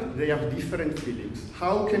inside they have different feelings.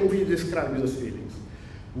 How can we describe those feelings?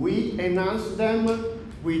 We enhance them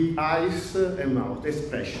with eyes and mouth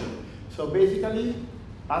expression. So basically,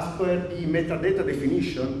 as per the metadata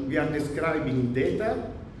definition, we are describing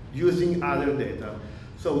data using other data.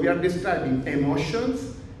 So we are describing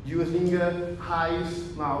emotions using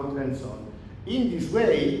eyes, mouth, and so on. In this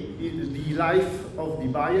way, the life of the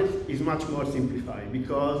buyer is much more simplified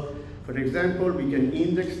because, for example, we can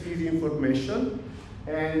index this information,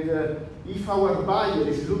 and if our buyer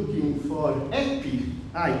is looking for happy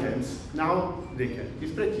items, now they can.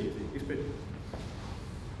 It's pretty easy. It's pretty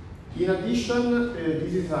easy. In addition,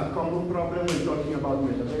 this is a common problem when talking about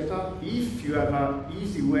metadata. If you have an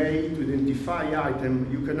easy way to identify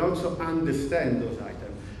items, you can also understand those items.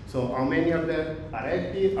 So how many of them are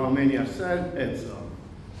happy, how many are sad, and so on.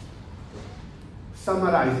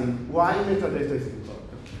 Summarizing, why metadata is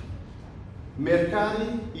important.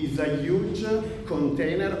 Mercari is a huge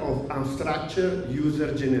container of unstructured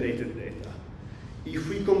user-generated data. If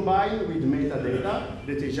we combine with metadata,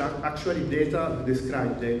 that is actually data,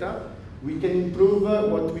 described data, we can improve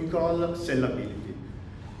what we call sellability.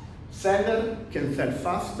 Seller can sell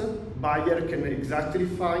fast, buyer can exactly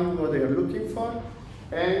find what they are looking for,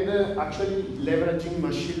 and actually leveraging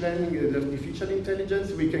machine learning and artificial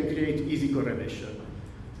intelligence, we can create easy correlation.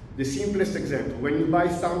 The simplest example, when you buy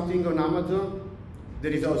something on Amazon,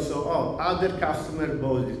 there is also, oh, other customer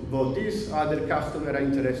bought this, other customer are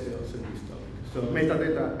interested also in this topic. So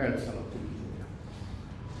metadata helps a lot.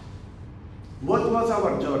 What was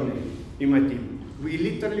our journey in my team? We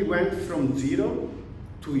literally went from 0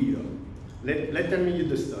 to hero. Let me use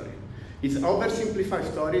the story. It's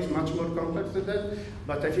oversimplified story, it's much more complex than that,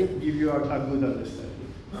 but I think give you a good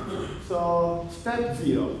understanding. So step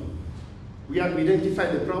 0. We have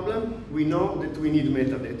identified the problem, we know that we need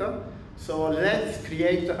metadata, so let's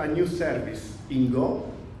create a new service in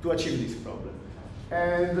Go to achieve this problem.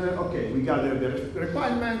 And okay, we gather the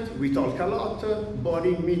requirement, we talk a lot,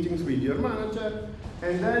 boring meetings with your manager,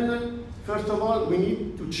 and then first of all, we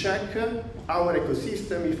need to check our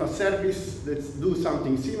ecosystem if a service that do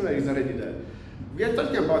something similar is already there. We are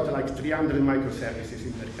talking about like 300 microservices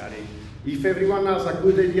in Mercari. If everyone has a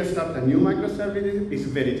good idea to start a new microservice, it's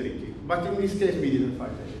very tricky. But in this case, we didn't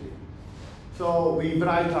find anything. So we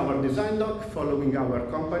write our design doc following our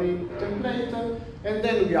company template, and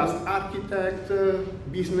then we ask architect,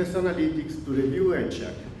 business analytics to review and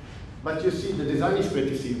check. But you see, the design is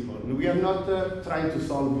pretty simple. We are not trying to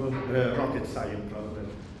solve rocket science problem.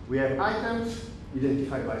 We have items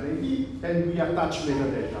identified by the ID, and we attach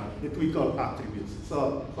metadata that we call attributes.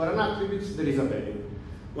 So for an attribute, there is a value.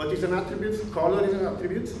 What is an attribute? Color is an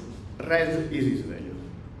attribute. Red is its value.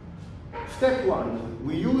 Step 1,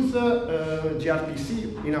 we use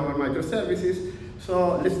gRPC in our microservices.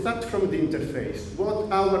 So let's start from the interface.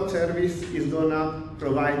 What our service is gonna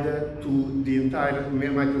provide to the entire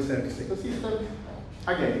microservice ecosystem.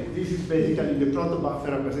 Again, this is basically the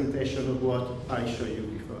proto-buffer representation of what I showed you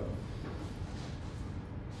before.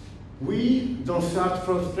 We don't start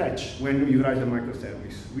from scratch when we write a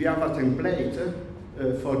microservice. We have a template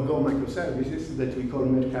for Go microservices that we call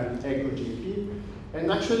Mercari EcoJP. And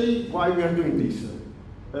actually, why we are doing this?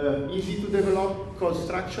 Easy to develop code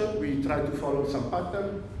structure. We try to follow some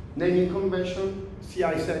pattern, naming convention,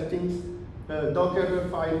 CI settings, Docker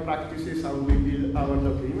file practices, how we build our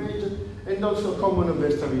Docker image, and also common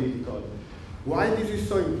observability code. Why this is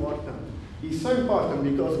so important? It's so important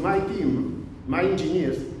because my team, my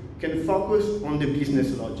engineers, can focus on the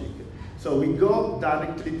business logic. So we go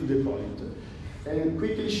directly to the point. And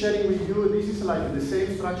quickly sharing with you, this is like the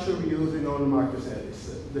same structure we use in all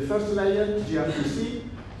microservices. The first layer, gRPC.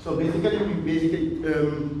 So basically,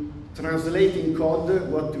 we translate in code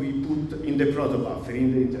what we put in the proto-buffer,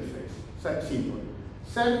 in the interface. Simple.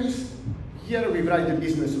 Service, here we write the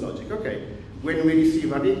business logic. Okay, when we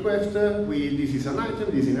receive a request, this is an item,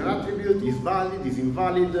 this is an attribute, is valid, is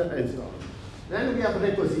invalid, and so on. Then we have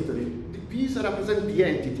repository. These represent the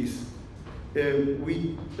entities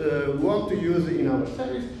we want to use in our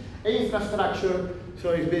service. Infrastructure, so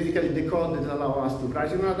it's basically the code that allows us to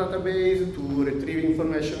write in a database, to retrieve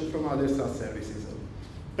information from other SaaS services.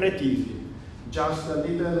 Pretty easy. Just a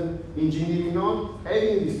little engineering on.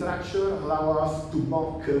 Having the structure allows us to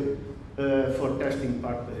mock for testing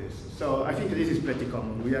purposes. So I think this is pretty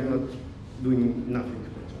common. We are not doing nothing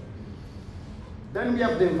special. Then we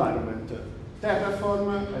have the environment.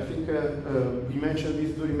 Terraform, I think we mentioned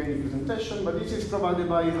this during many presentations, but this is provided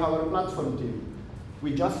by our platform team.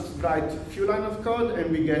 We just write a few lines of code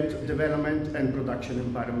and we get development and production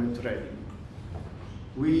environment ready.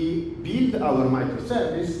 We build our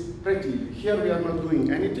microservice pretty easy. Here we are not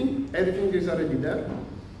doing anything, everything is already there.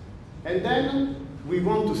 And then we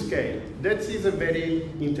want to scale. That is a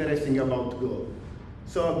very interesting about Go.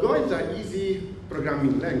 So Go is an easy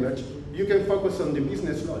programming language. You can focus on the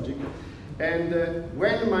business logic. And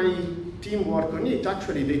when my team work on it,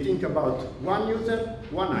 actually they think about one user,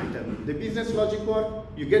 one item. The business logic work,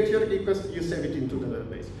 you get your request, you save it into the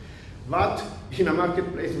database. But in a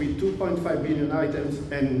marketplace with 2.5 billion items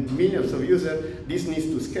and millions of users, this needs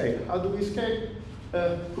to scale. How do we scale?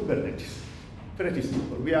 Kubernetes. Pretty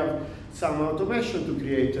simple. We have some automation to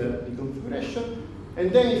create the configuration.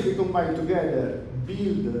 And then if we combine together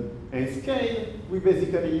build and scale, we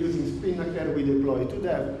basically using Spinnaker, we deploy to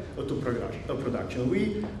dev or to production.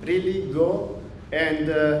 We really go and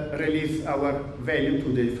release our value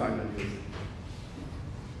to the final user.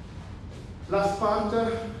 Last part,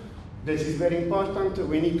 This is very important.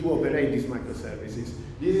 We need to operate these microservices.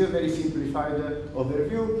 This is a very simplified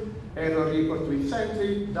overview. Error report with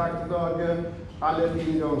Sentry, DuckDog,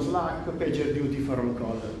 alerting on Slack, PagerDuty for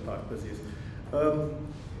on-call purposes.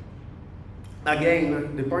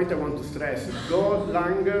 Again, the point I want to stress,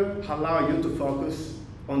 Golang allows you to focus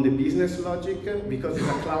on the business logic because it's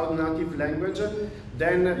a cloud native language.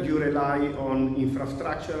 Then you rely on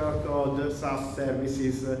infrastructural code, SaaS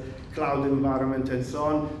services, cloud environment, and so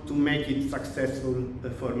on to make it successful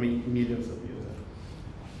for millions of users.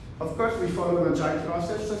 Of course, we follow an agile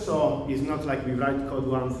process, so it's not like we write code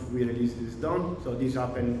once, we release this done. So this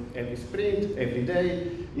happens every sprint, every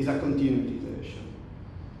day. It's a continued iteration.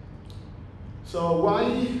 So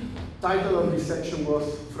why title of this section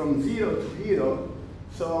was from 0 to hero?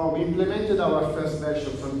 So we implemented our first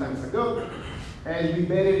version some time ago, and we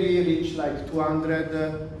barely reached like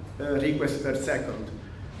 200 requests per second.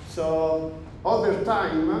 So over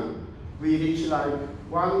time, we reached like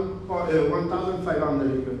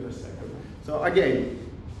 1,500 requests per second. So again,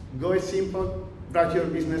 go is simple, write your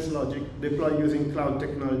business logic, deploy using cloud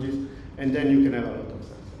technologies, and then you can have a lot of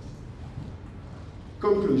success.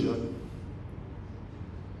 Conclusion.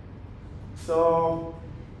 So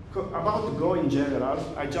about Go in general,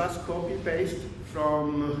 I just copy-paste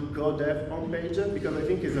from Go Dev homepage because I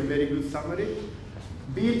think it's a very good summary.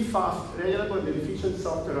 Build fast, reliable, and efficient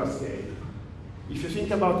software at scale. If you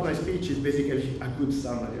think about my speech, it's basically a good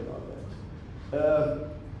summary about that.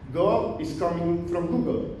 Go is coming from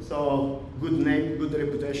Google, so good name, good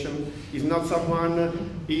reputation. It's not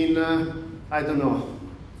someone in, I don't know,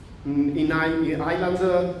 in island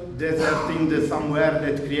desert somewhere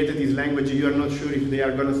that created this language. You are not sure if they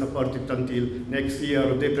are going to support it until next year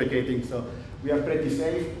or deprecating, so we are pretty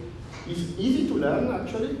safe. It's easy to learn,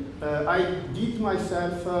 actually. I did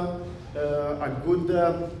myself a good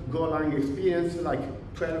Golang experience, like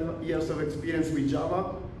 12 years of experience with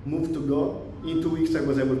Java, moved to Go. In 2 weeks, I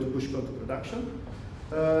was able to push Go to production.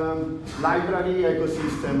 Library,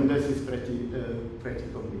 ecosystem, this is pretty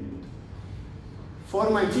convenient. For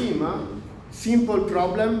my team, simple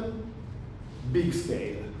problem, big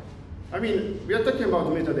scale. I mean, we are talking about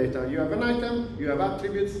metadata. You have an item, you have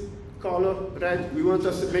attributes, color, red. We want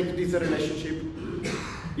to make this a relationship.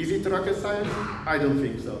 Is it rocket science? I don't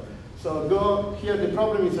think so. So Go, here the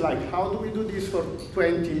problem is like, how do we do this for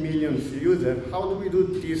 20 million users? How do we do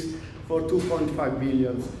this for 2.5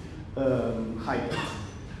 billion items?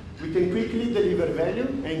 We can quickly deliver value,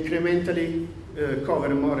 incrementally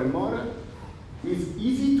cover more and more. It's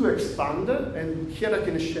easy to expand, and here I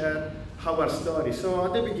can share our story. So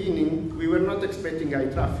at the beginning, we were not expecting high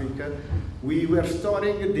traffic. We were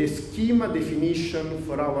storing the schema definition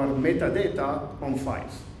for our metadata on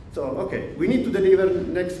files. So, okay, we need to deliver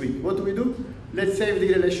next week. What do? Let's save the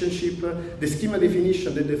relationship, the schema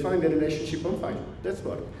definition that defines the relationship on file. That's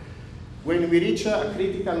work. When we reach a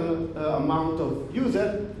critical amount of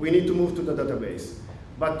user, we need to move to the database.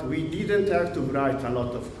 But we didn't have to write a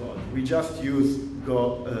lot of code. We just use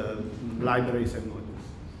Go libraries and modules.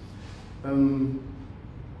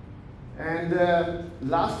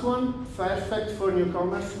 Last one, perfect for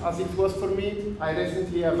newcomers, as it was for me. I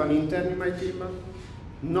recently have an intern in my team.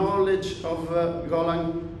 Knowledge of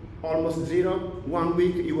Golang, almost zero. 1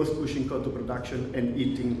 week, he was pushing code to production and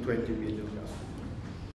eating 20 million customers.